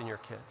wives and your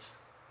kids?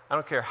 I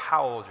don't care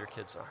how old your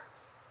kids are.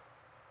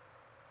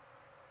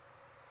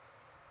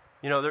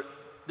 You know,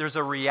 there's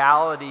a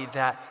reality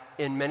that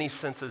in many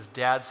senses,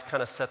 dads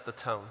kind of set the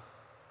tone.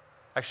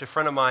 Actually, a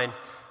friend of mine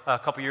a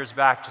couple years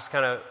back just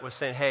kind of was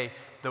saying, hey,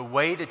 the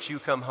way that you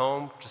come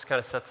home just kind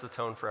of sets the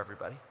tone for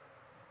everybody.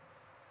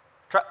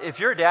 If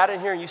you're a dad in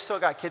here and you still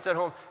got kids at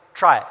home,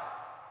 try it.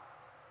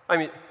 I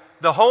mean,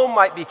 the home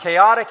might be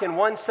chaotic in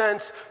one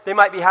sense. They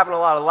might be having a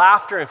lot of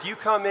laughter. If you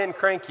come in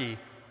cranky,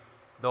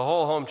 the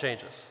whole home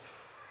changes.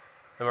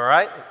 Am I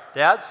right?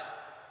 Dads?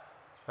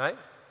 Right?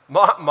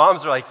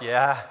 Moms are like,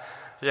 yeah,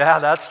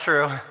 that's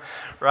true.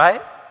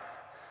 Right?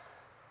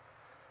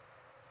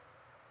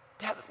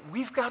 Dad,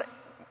 we've got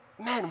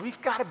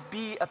to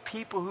be a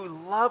people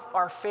who love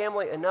our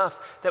family enough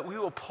that we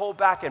will pull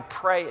back and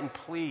pray and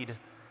plead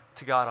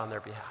to God on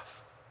their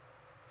behalf.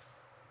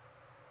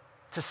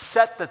 To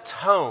set the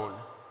tone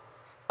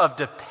of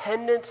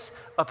dependence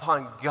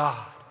upon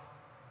God.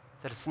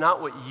 That it's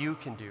not what you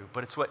can do,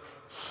 but it's what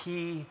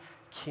He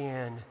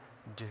can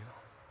do.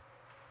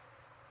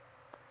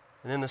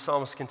 And then the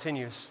psalmist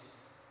continues.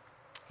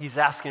 He's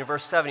asking in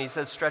verse 7, he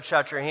says, stretch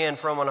out your hand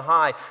from on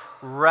high,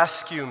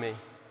 rescue me,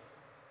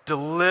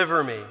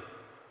 deliver me.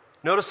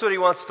 Notice what he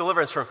wants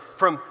deliverance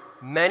from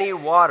many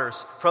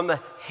waters, from the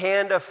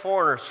hand of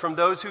foreigners, from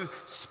those who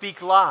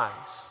speak lies.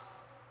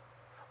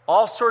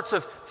 All sorts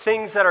of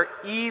things that are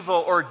evil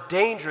or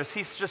dangerous.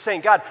 He's just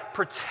saying, God,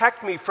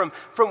 protect me from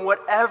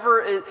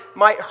whatever it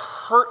might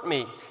hurt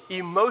me,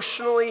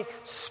 emotionally,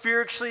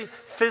 spiritually,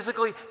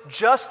 physically.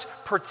 Just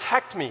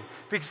protect me.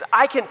 Because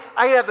I can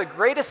have the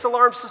greatest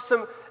alarm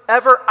system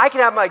ever. I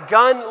can have my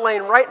gun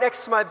laying right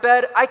next to my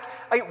bed.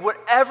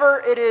 Whatever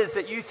it is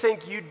that you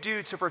think you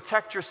do to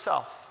protect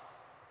yourself.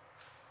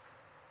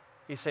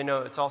 You say,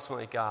 no, it's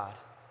ultimately God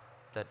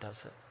that does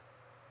it.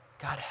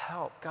 God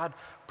help. God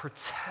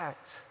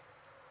protect.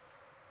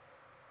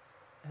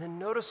 And then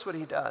notice what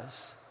he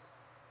does.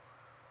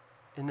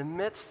 In the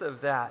midst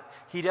of that,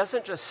 he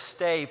doesn't just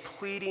stay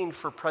pleading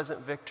for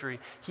present victory.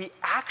 He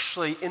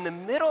actually, in the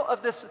middle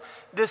of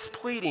this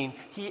pleading,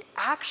 he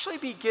actually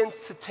begins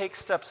to take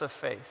steps of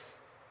faith.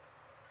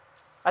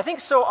 I think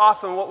so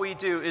often what we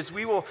do is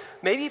we will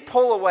maybe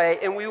pull away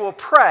and we will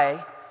pray,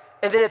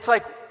 and then it's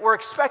like we're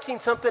expecting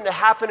something to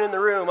happen in the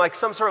room, like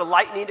some sort of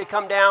lightning to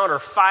come down or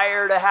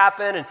fire to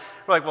happen, and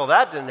we're like, well,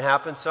 that didn't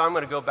happen, so I'm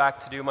going to go back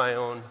to do my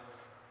own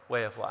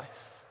way of life.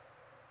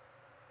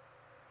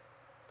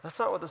 That's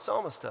not what the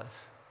psalmist does.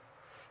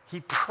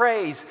 He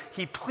prays,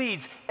 he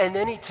pleads, and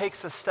then he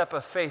takes a step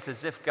of faith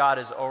as if God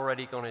is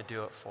already going to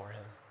do it for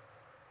him.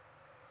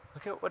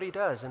 Look at what he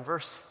does. In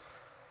verse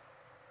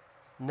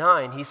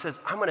 9, he says,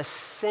 I'm going to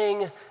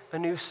sing a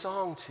new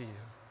song to you.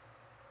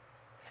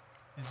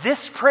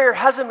 This prayer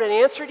hasn't been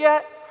answered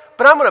yet,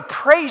 but I'm going to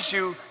praise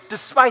you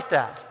despite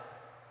that.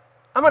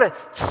 I'm going to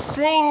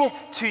sing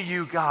to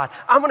you, God.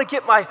 I'm going to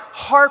get my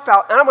harp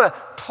out, and I'm going to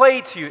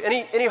play to you.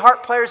 Any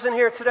harp players in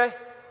here today?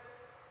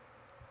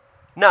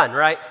 None,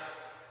 right?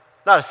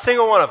 Not a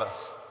single one of us.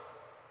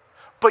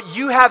 But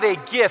you have a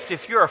gift,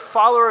 if you're a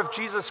follower of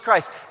Jesus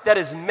Christ, that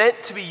is meant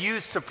to be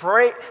used to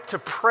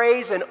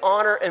praise and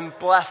honor and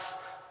bless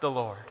the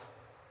Lord.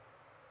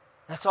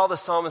 That's all the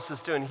psalmist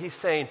is doing. He's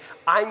saying,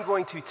 I'm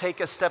going to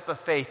take a step of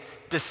faith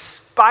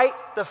despite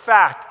the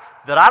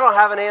fact that I don't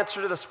have an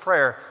answer to this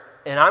prayer,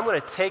 and I'm going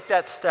to take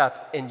that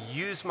step and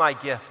use my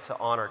gift to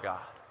honor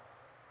God.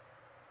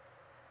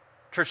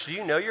 Church, do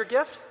you know your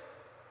gift?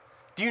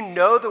 Do you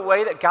know the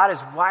way that God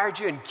has wired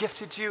you and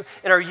gifted you?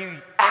 And are you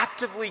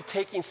actively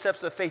taking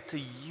steps of faith to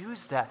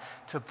use that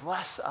to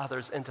bless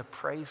others and to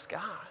praise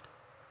God?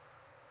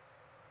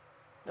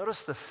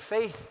 Notice the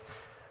faith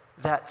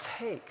that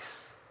takes.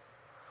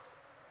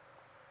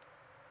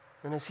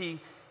 And as he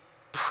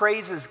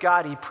praises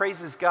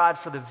God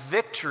for the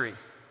victory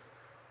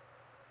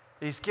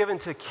that he's given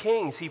to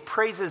kings. He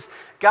praises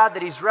God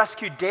that he's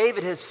rescued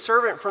David, his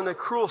servant, from the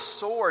cruel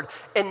sword.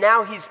 And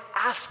now he's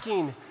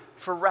asking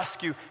for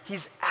rescue.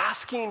 He's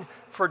asking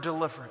for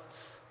deliverance.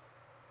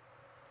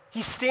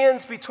 He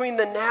stands between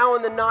the now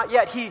and the not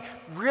yet. He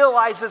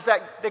realizes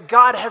that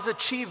God has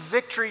achieved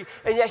victory,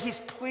 and yet he's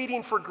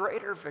pleading for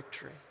greater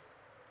victory.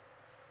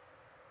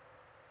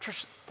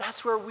 Church,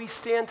 that's where we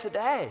stand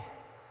today.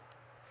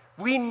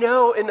 We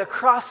know in the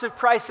cross of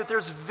Christ that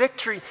there's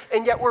victory,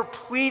 and yet we're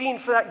pleading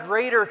for that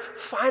greater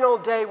final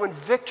day when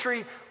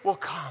victory will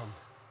come.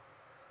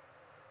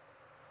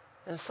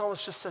 And the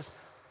psalmist just says,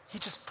 he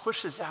just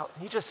pushes out.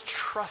 He just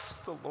trusts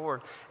the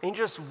Lord. And he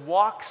just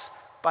walks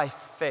by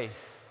faith,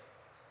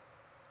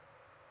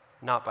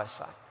 not by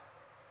sight.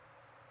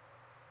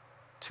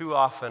 Too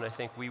often, I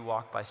think we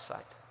walk by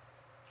sight.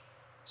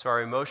 So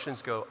our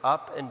emotions go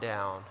up and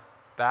down,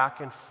 back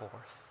and forth,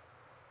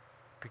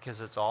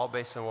 because it's all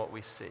based on what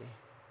we see.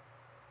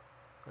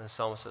 And the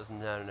psalmist says,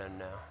 no.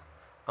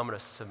 I'm going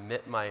to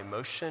submit my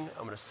emotion,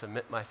 I'm going to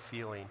submit my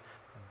feeling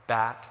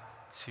back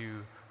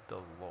to the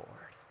Lord.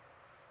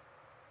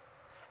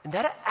 And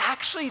that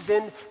actually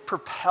then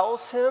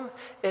propels him,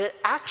 and it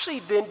actually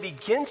then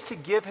begins to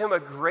give him a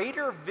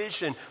greater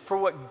vision for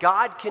what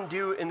God can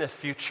do in the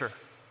future.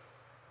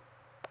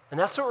 And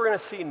that's what we're going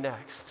to see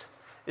next,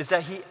 is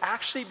that he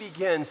actually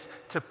begins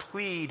to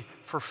plead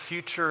for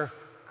future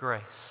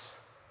grace.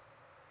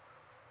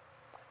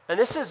 And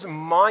this is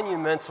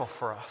monumental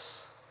for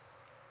us.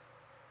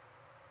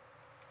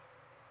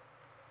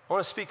 I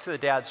want to speak to the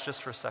dads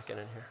just for a second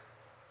in here.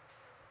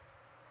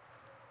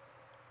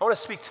 I want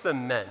to speak to the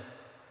men.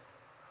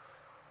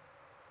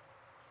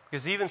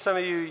 Because even some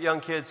of you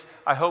young kids,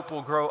 I hope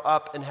will grow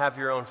up and have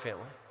your own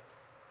family.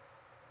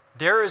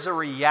 There is a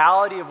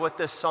reality of what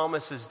this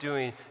psalmist is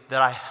doing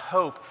that I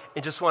hope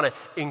and just want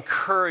to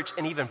encourage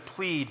and even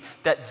plead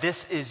that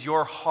this is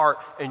your heart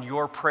and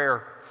your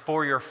prayer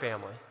for your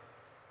family.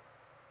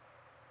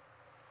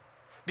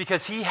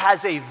 Because he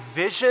has a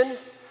vision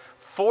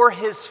for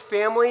his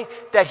family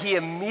that he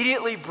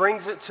immediately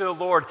brings it to the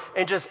Lord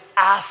and just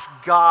asks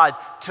God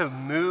to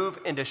move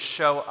and to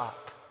show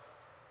up.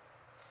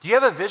 Do you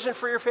have a vision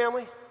for your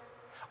family?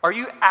 Are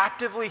you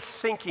actively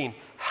thinking,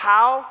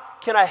 how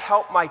can I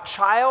help my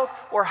child,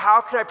 or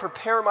how can I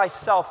prepare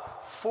myself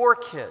for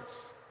kids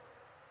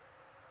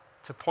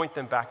to point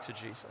them back to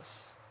Jesus?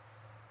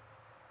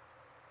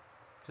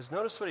 Because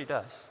notice what he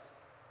does.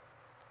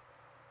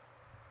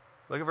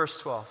 Look at verse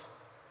 12.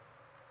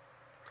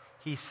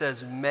 He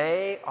says,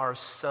 may our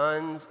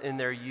sons in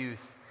their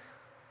youth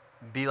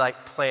be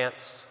like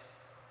plants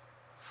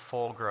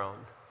full grown.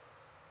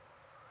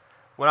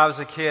 When I was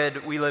a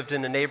kid, we lived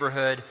in a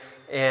neighborhood,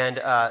 and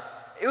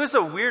it was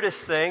the weirdest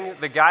thing.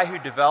 The guy who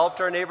developed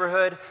our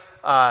neighborhood,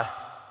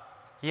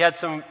 he had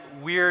some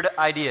weird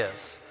ideas.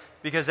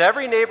 Because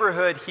every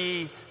neighborhood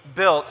he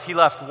built, he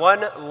left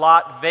one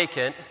lot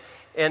vacant,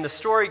 and the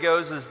story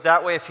goes is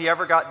that way if he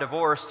ever got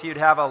divorced, he would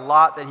have a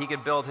lot that he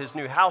could build his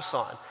new house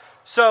on.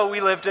 So we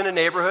lived in a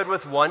neighborhood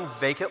with one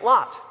vacant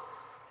lot,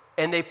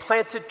 and they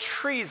planted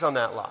trees on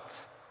that lot,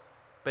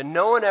 but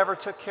no one ever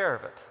took care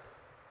of it.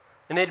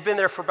 And they'd been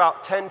there for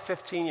about 10,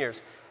 15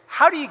 years.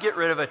 How do you get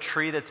rid of a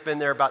tree that's been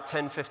there about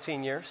 10,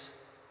 15 years?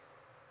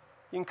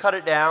 You can cut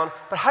it down,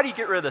 but how do you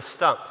get rid of the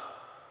stump?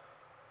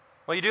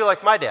 Well, you do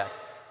like my dad.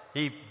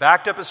 He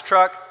backed up his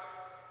truck,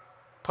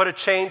 put a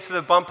chain to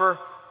the bumper,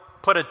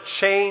 put a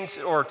chain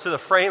or to the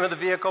frame of the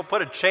vehicle,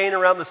 put a chain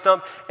around the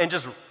stump, and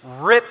just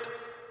ripped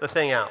the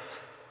thing out.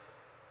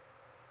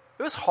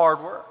 It was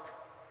hard work.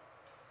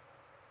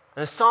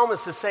 And the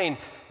psalmist is saying,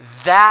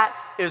 that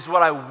is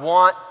what I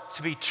want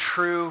to be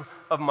true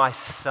of my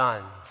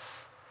sons.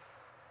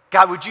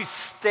 God, would you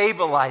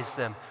stabilize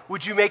them?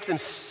 Would you make them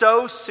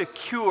so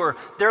secure?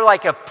 They're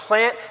like a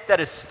plant that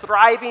is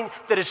thriving,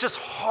 that is just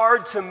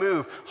hard to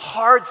move,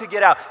 hard to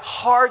get out,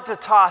 hard to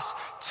toss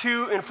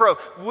to and fro.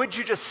 Would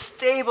you just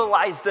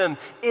stabilize them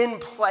in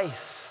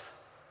place?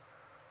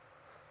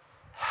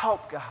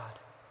 Help, God.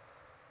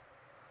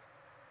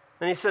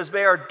 Then he says,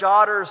 may our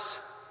daughters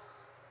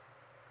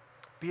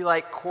be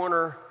like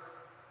corner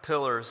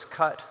pillars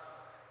cut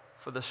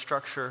for the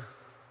structure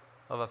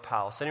of a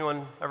palace.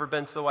 Anyone ever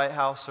been to the White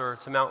House or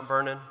to Mount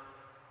Vernon?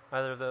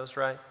 Either of those,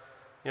 right?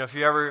 You know, if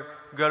you ever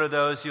go to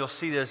those, you'll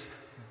see this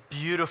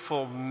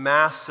beautiful,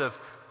 massive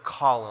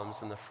columns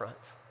in the front.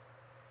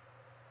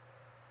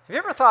 Have you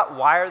ever thought,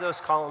 why are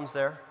those columns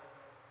there?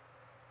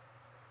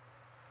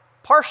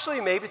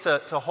 Partially maybe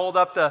to hold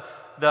up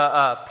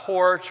the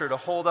porch, or to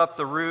hold up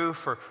the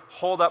roof, or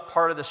hold up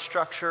part of the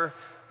structure.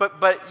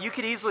 But you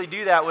could easily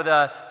do that with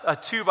a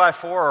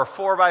 2x4 or a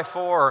 4x4.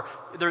 Or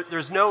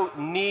there's no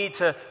need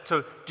to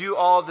do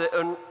all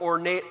the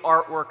ornate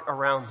artwork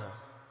around them.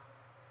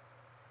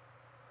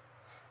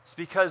 It's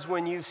because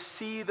when you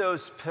see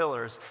those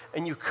pillars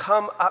and you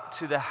come up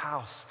to the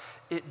house,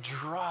 it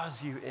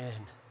draws you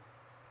in.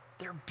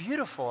 They're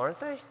beautiful, aren't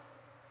they?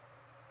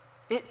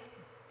 It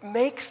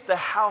makes the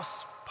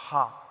house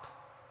pop.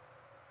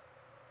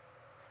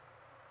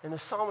 And the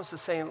psalmist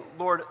is saying,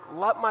 Lord,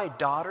 let my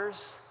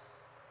daughters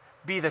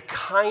be the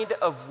kind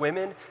of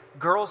women.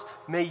 Girls,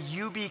 may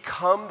you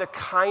become the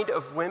kind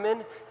of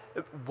women.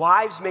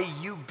 Wives, may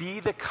you be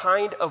the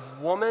kind of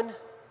woman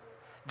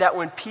that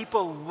when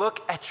people look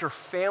at your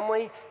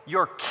family,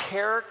 your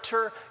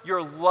character,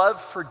 your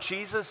love for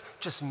Jesus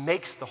just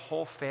makes the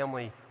whole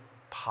family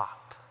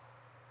pop.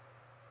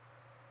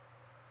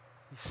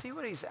 You see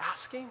what he's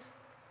asking?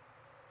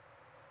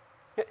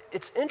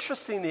 It's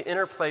interesting, the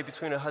interplay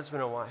between a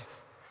husband and wife.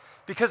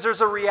 Because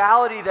there's a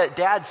reality that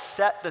dad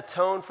set the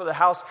tone for the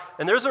house,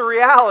 and there's a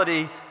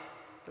reality,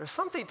 there's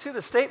something to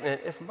the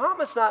statement, if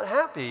mama's not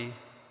happy,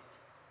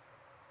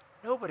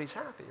 nobody's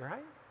happy,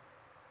 right?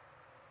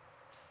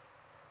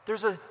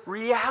 There's a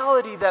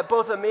reality that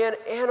both a man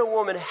and a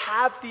woman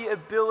have the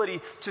ability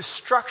to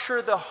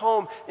structure the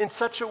home in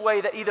such a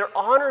way that either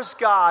honors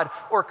God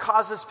or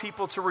causes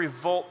people to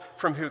revolt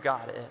from who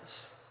God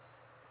is.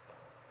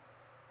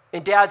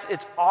 And dads,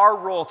 it's our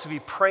role to be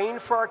praying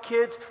for our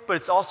kids, but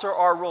it's also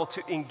our role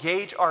to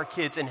engage our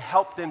kids and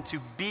help them to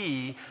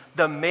be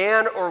the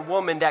man or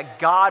woman that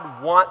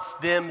God wants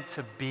them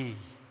to be.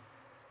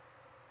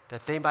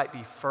 That they might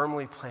be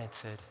firmly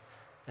planted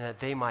and that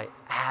they might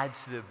add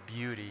to the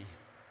beauty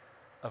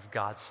of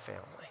God's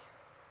family.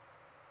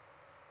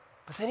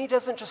 But then he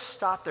doesn't just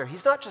stop there.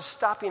 He's not just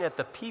stopping at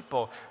the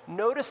people.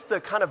 Notice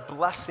the kind of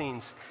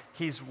blessings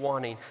he's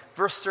wanting.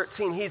 Verse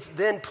 13, he's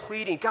then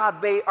pleading,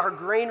 God, may our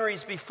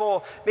granaries be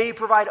full. May you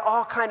provide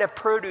all kind of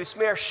produce.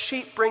 May our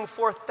sheep bring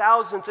forth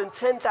thousands and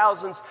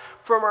 10,000s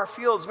from our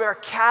fields. May our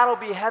cattle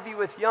be heavy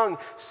with young,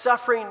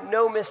 suffering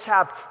no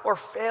mishap or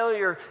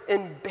failure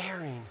in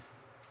bearing.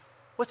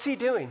 What's he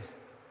doing?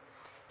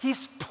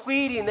 He's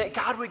pleading that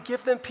God would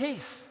give them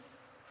peace.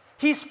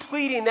 He's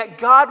pleading that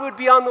God would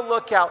be on the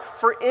lookout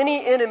for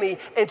any enemy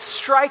and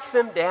strike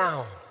them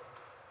down.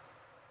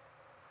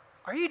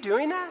 Are you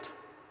doing that?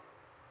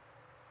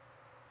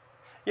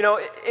 You know,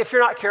 if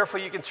you're not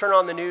careful, you can turn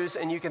on the news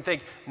and you can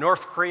think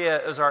North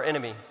Korea is our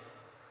enemy.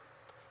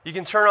 You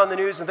can turn on the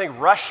news and think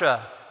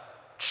Russia,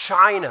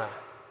 China,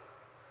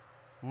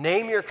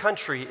 name your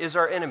country is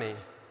our enemy.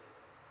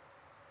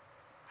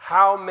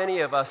 How many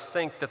of us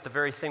think that the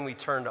very thing we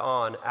turned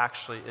on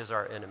actually is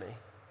our enemy?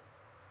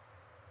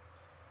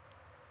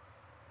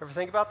 Ever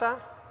think about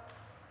that?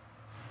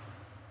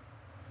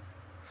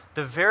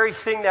 The very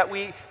thing that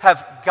we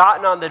have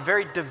gotten on, the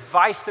very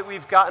device that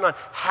we've gotten on,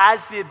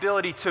 has the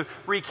ability to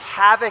wreak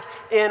havoc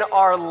in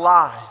our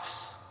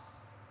lives.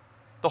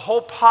 The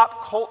whole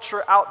pop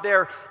culture out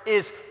there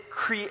is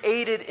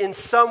created in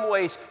some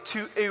ways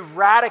to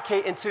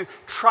eradicate and to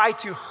try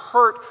to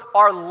hurt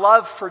our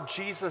love for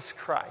Jesus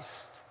Christ.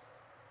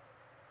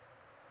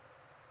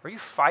 Are you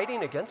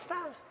fighting against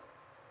that?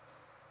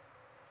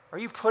 Are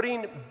you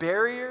putting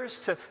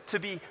barriers to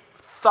be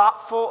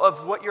thoughtful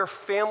of what your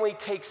family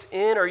takes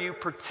in? Are you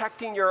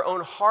protecting your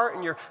own heart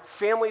and your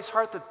family's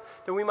heart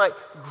that we might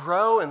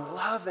grow and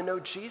love and know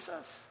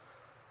Jesus?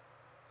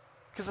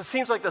 Because it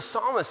seems like the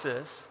psalmist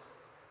is.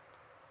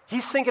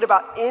 He's thinking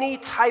about any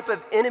type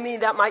of enemy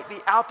that might be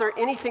out there,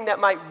 anything that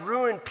might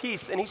ruin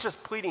peace, and he's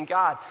just pleading,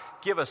 God,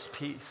 give us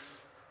peace.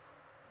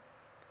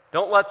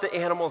 Don't let the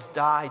animals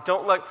die.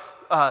 Don't let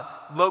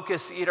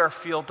locusts eat our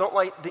field. Don't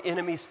let the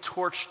enemies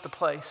torch the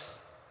place.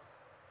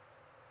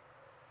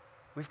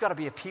 We've got to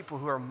be a people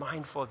who are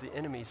mindful of the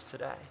enemies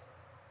today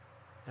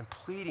and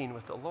pleading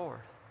with the Lord.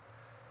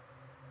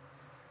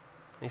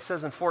 And he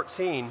says in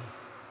 14,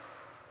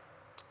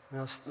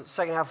 the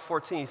second half of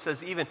 14, he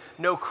says, even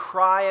no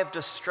cry of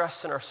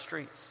distress in our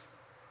streets.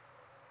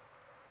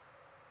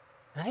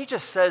 And he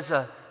just says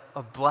a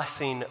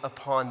blessing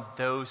upon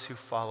those who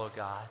follow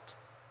God.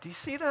 Do you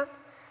see that?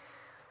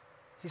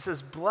 He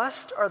says,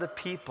 blessed are the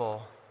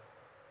people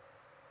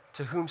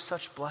to whom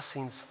such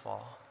blessings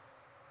fall.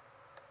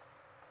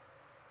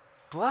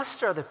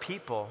 Blessed are the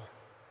people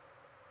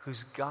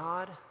whose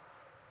God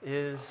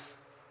is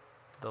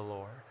the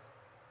Lord.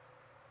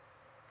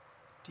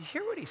 Do you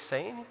hear what he's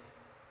saying?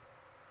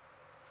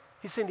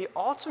 He's saying the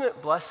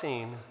ultimate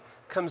blessing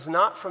comes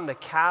not from the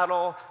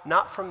cattle,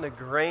 not from the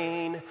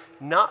grain,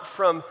 not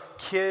from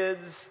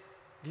kids.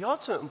 The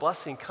ultimate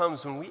blessing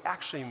comes when we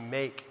actually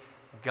make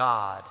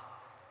God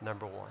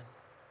number one.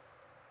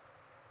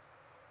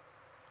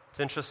 It's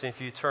interesting, if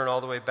you turn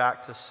all the way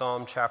back to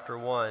Psalm chapter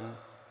 1,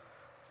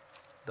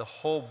 the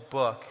whole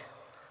book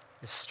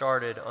is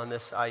started on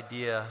this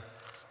idea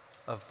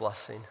of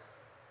blessing.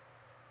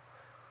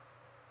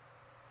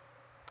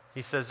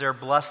 He says, "They're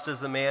blessed is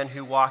the man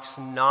who walks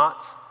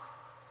not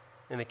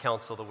in the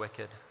counsel of the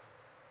wicked,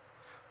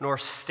 nor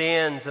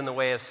stands in the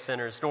way of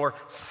sinners, nor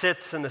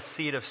sits in the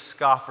seat of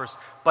scoffers,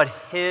 but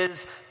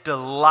his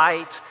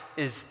delight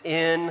is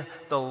in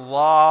the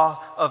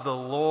law of the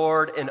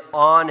Lord, and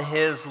on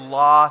his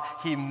law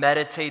he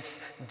meditates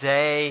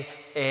day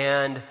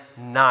and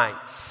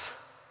night."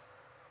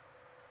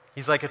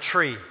 He's like a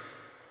tree.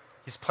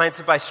 He's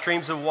planted by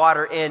streams of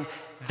water, and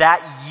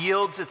that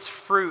yields its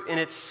fruit in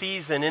its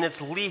season, and its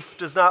leaf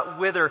does not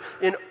wither.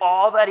 In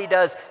all that he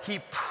does, he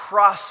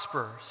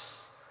prospers.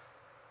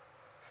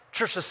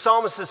 Church, the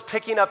psalmist is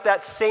picking up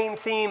that same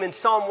theme in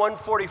Psalm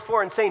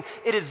 144 and saying,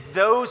 it is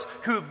those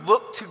who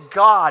look to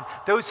God,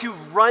 those who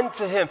run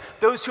to him,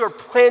 those who are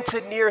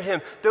planted near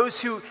him, those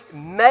who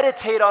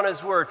meditate on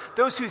his word,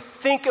 those who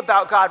think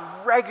about God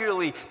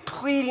regularly,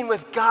 pleading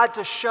with God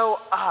to show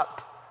up.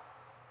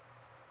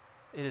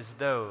 It is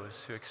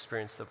those who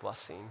experience the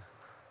blessing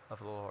of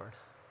the Lord.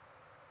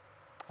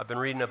 I've been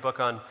reading a book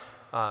on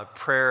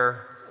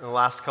prayer in the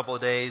last couple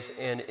of days,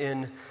 and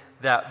in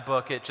that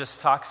book it just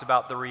talks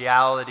about the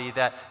reality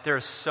that there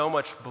is so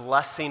much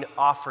blessing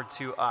offered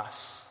to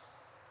us,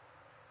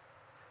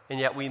 and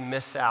yet we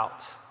miss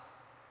out.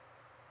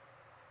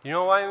 You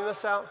know why we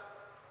miss out?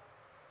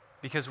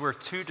 Because we're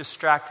too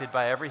distracted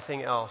by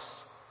everything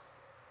else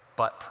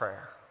but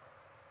prayer.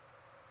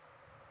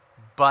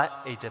 But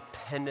a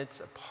dependence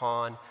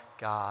upon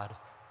God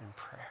in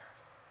prayer.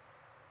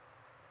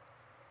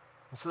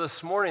 And so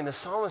this morning, the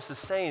psalmist is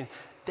saying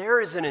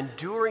there is an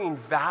enduring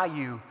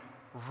value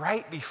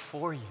right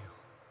before you.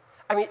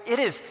 I mean, it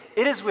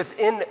is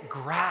within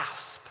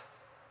grasp.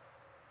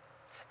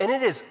 And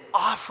it is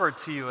offered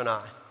to you and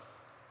I.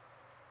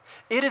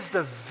 It is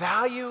the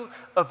value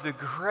of the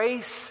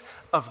grace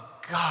of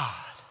God.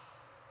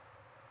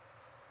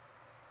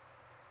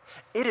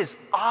 It is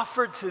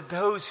offered to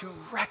those who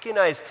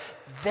recognize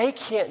they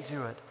can't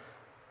do it,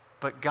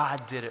 but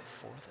God did it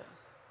for them.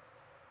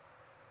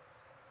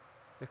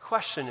 The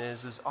question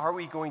is are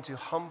we going to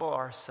humble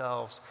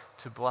ourselves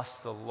to bless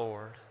the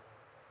Lord?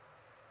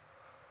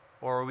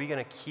 Or are we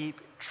going to keep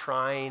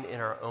trying in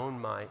our own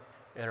might,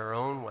 in our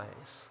own ways,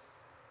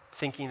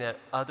 thinking that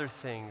other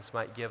things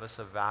might give us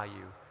a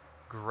value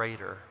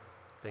greater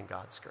than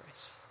God's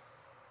grace?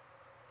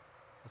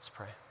 Let's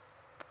pray.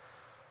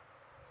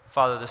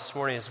 Father, this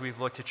morning as we've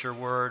looked at your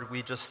word,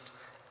 we just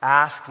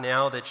ask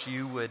now that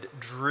you would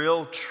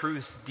drill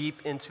truths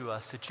deep into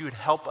us, that you would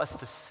help us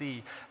to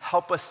see,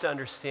 help us to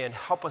understand,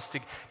 help us to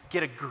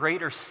get a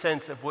greater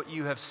sense of what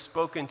you have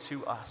spoken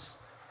to us.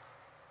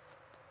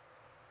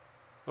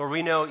 Lord,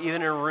 we know even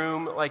in a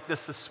room like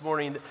this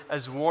morning,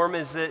 as warm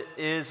as it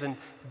is and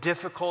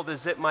difficult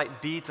as it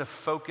might be to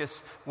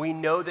focus, we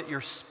know that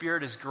your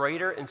Spirit is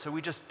greater, and so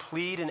we just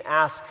plead and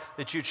ask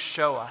that you'd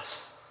show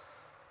us.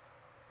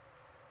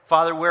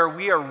 Father, where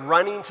we are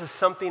running to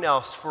something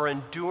else for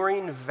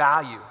enduring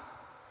value,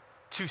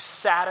 to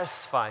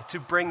satisfy, to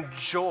bring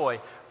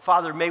joy,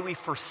 Father, may we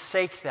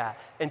forsake that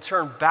and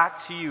turn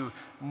back to you,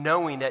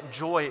 knowing that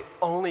joy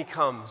only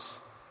comes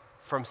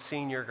from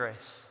seeing your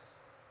grace.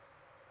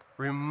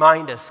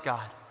 Remind us,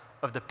 God,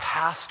 of the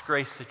past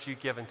grace that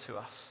you've given to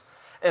us,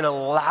 and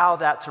allow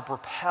that to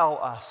propel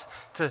us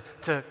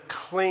to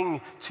cling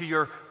to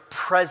your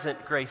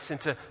present grace and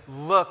to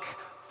look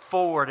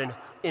forward and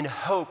in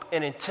hope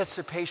and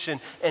anticipation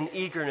and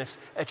eagerness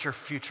at your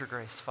future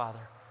grace, Father.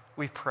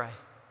 We pray.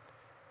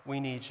 We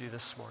need you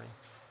this morning.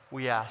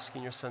 We ask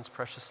in your Son's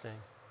precious name.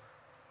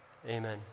 Amen.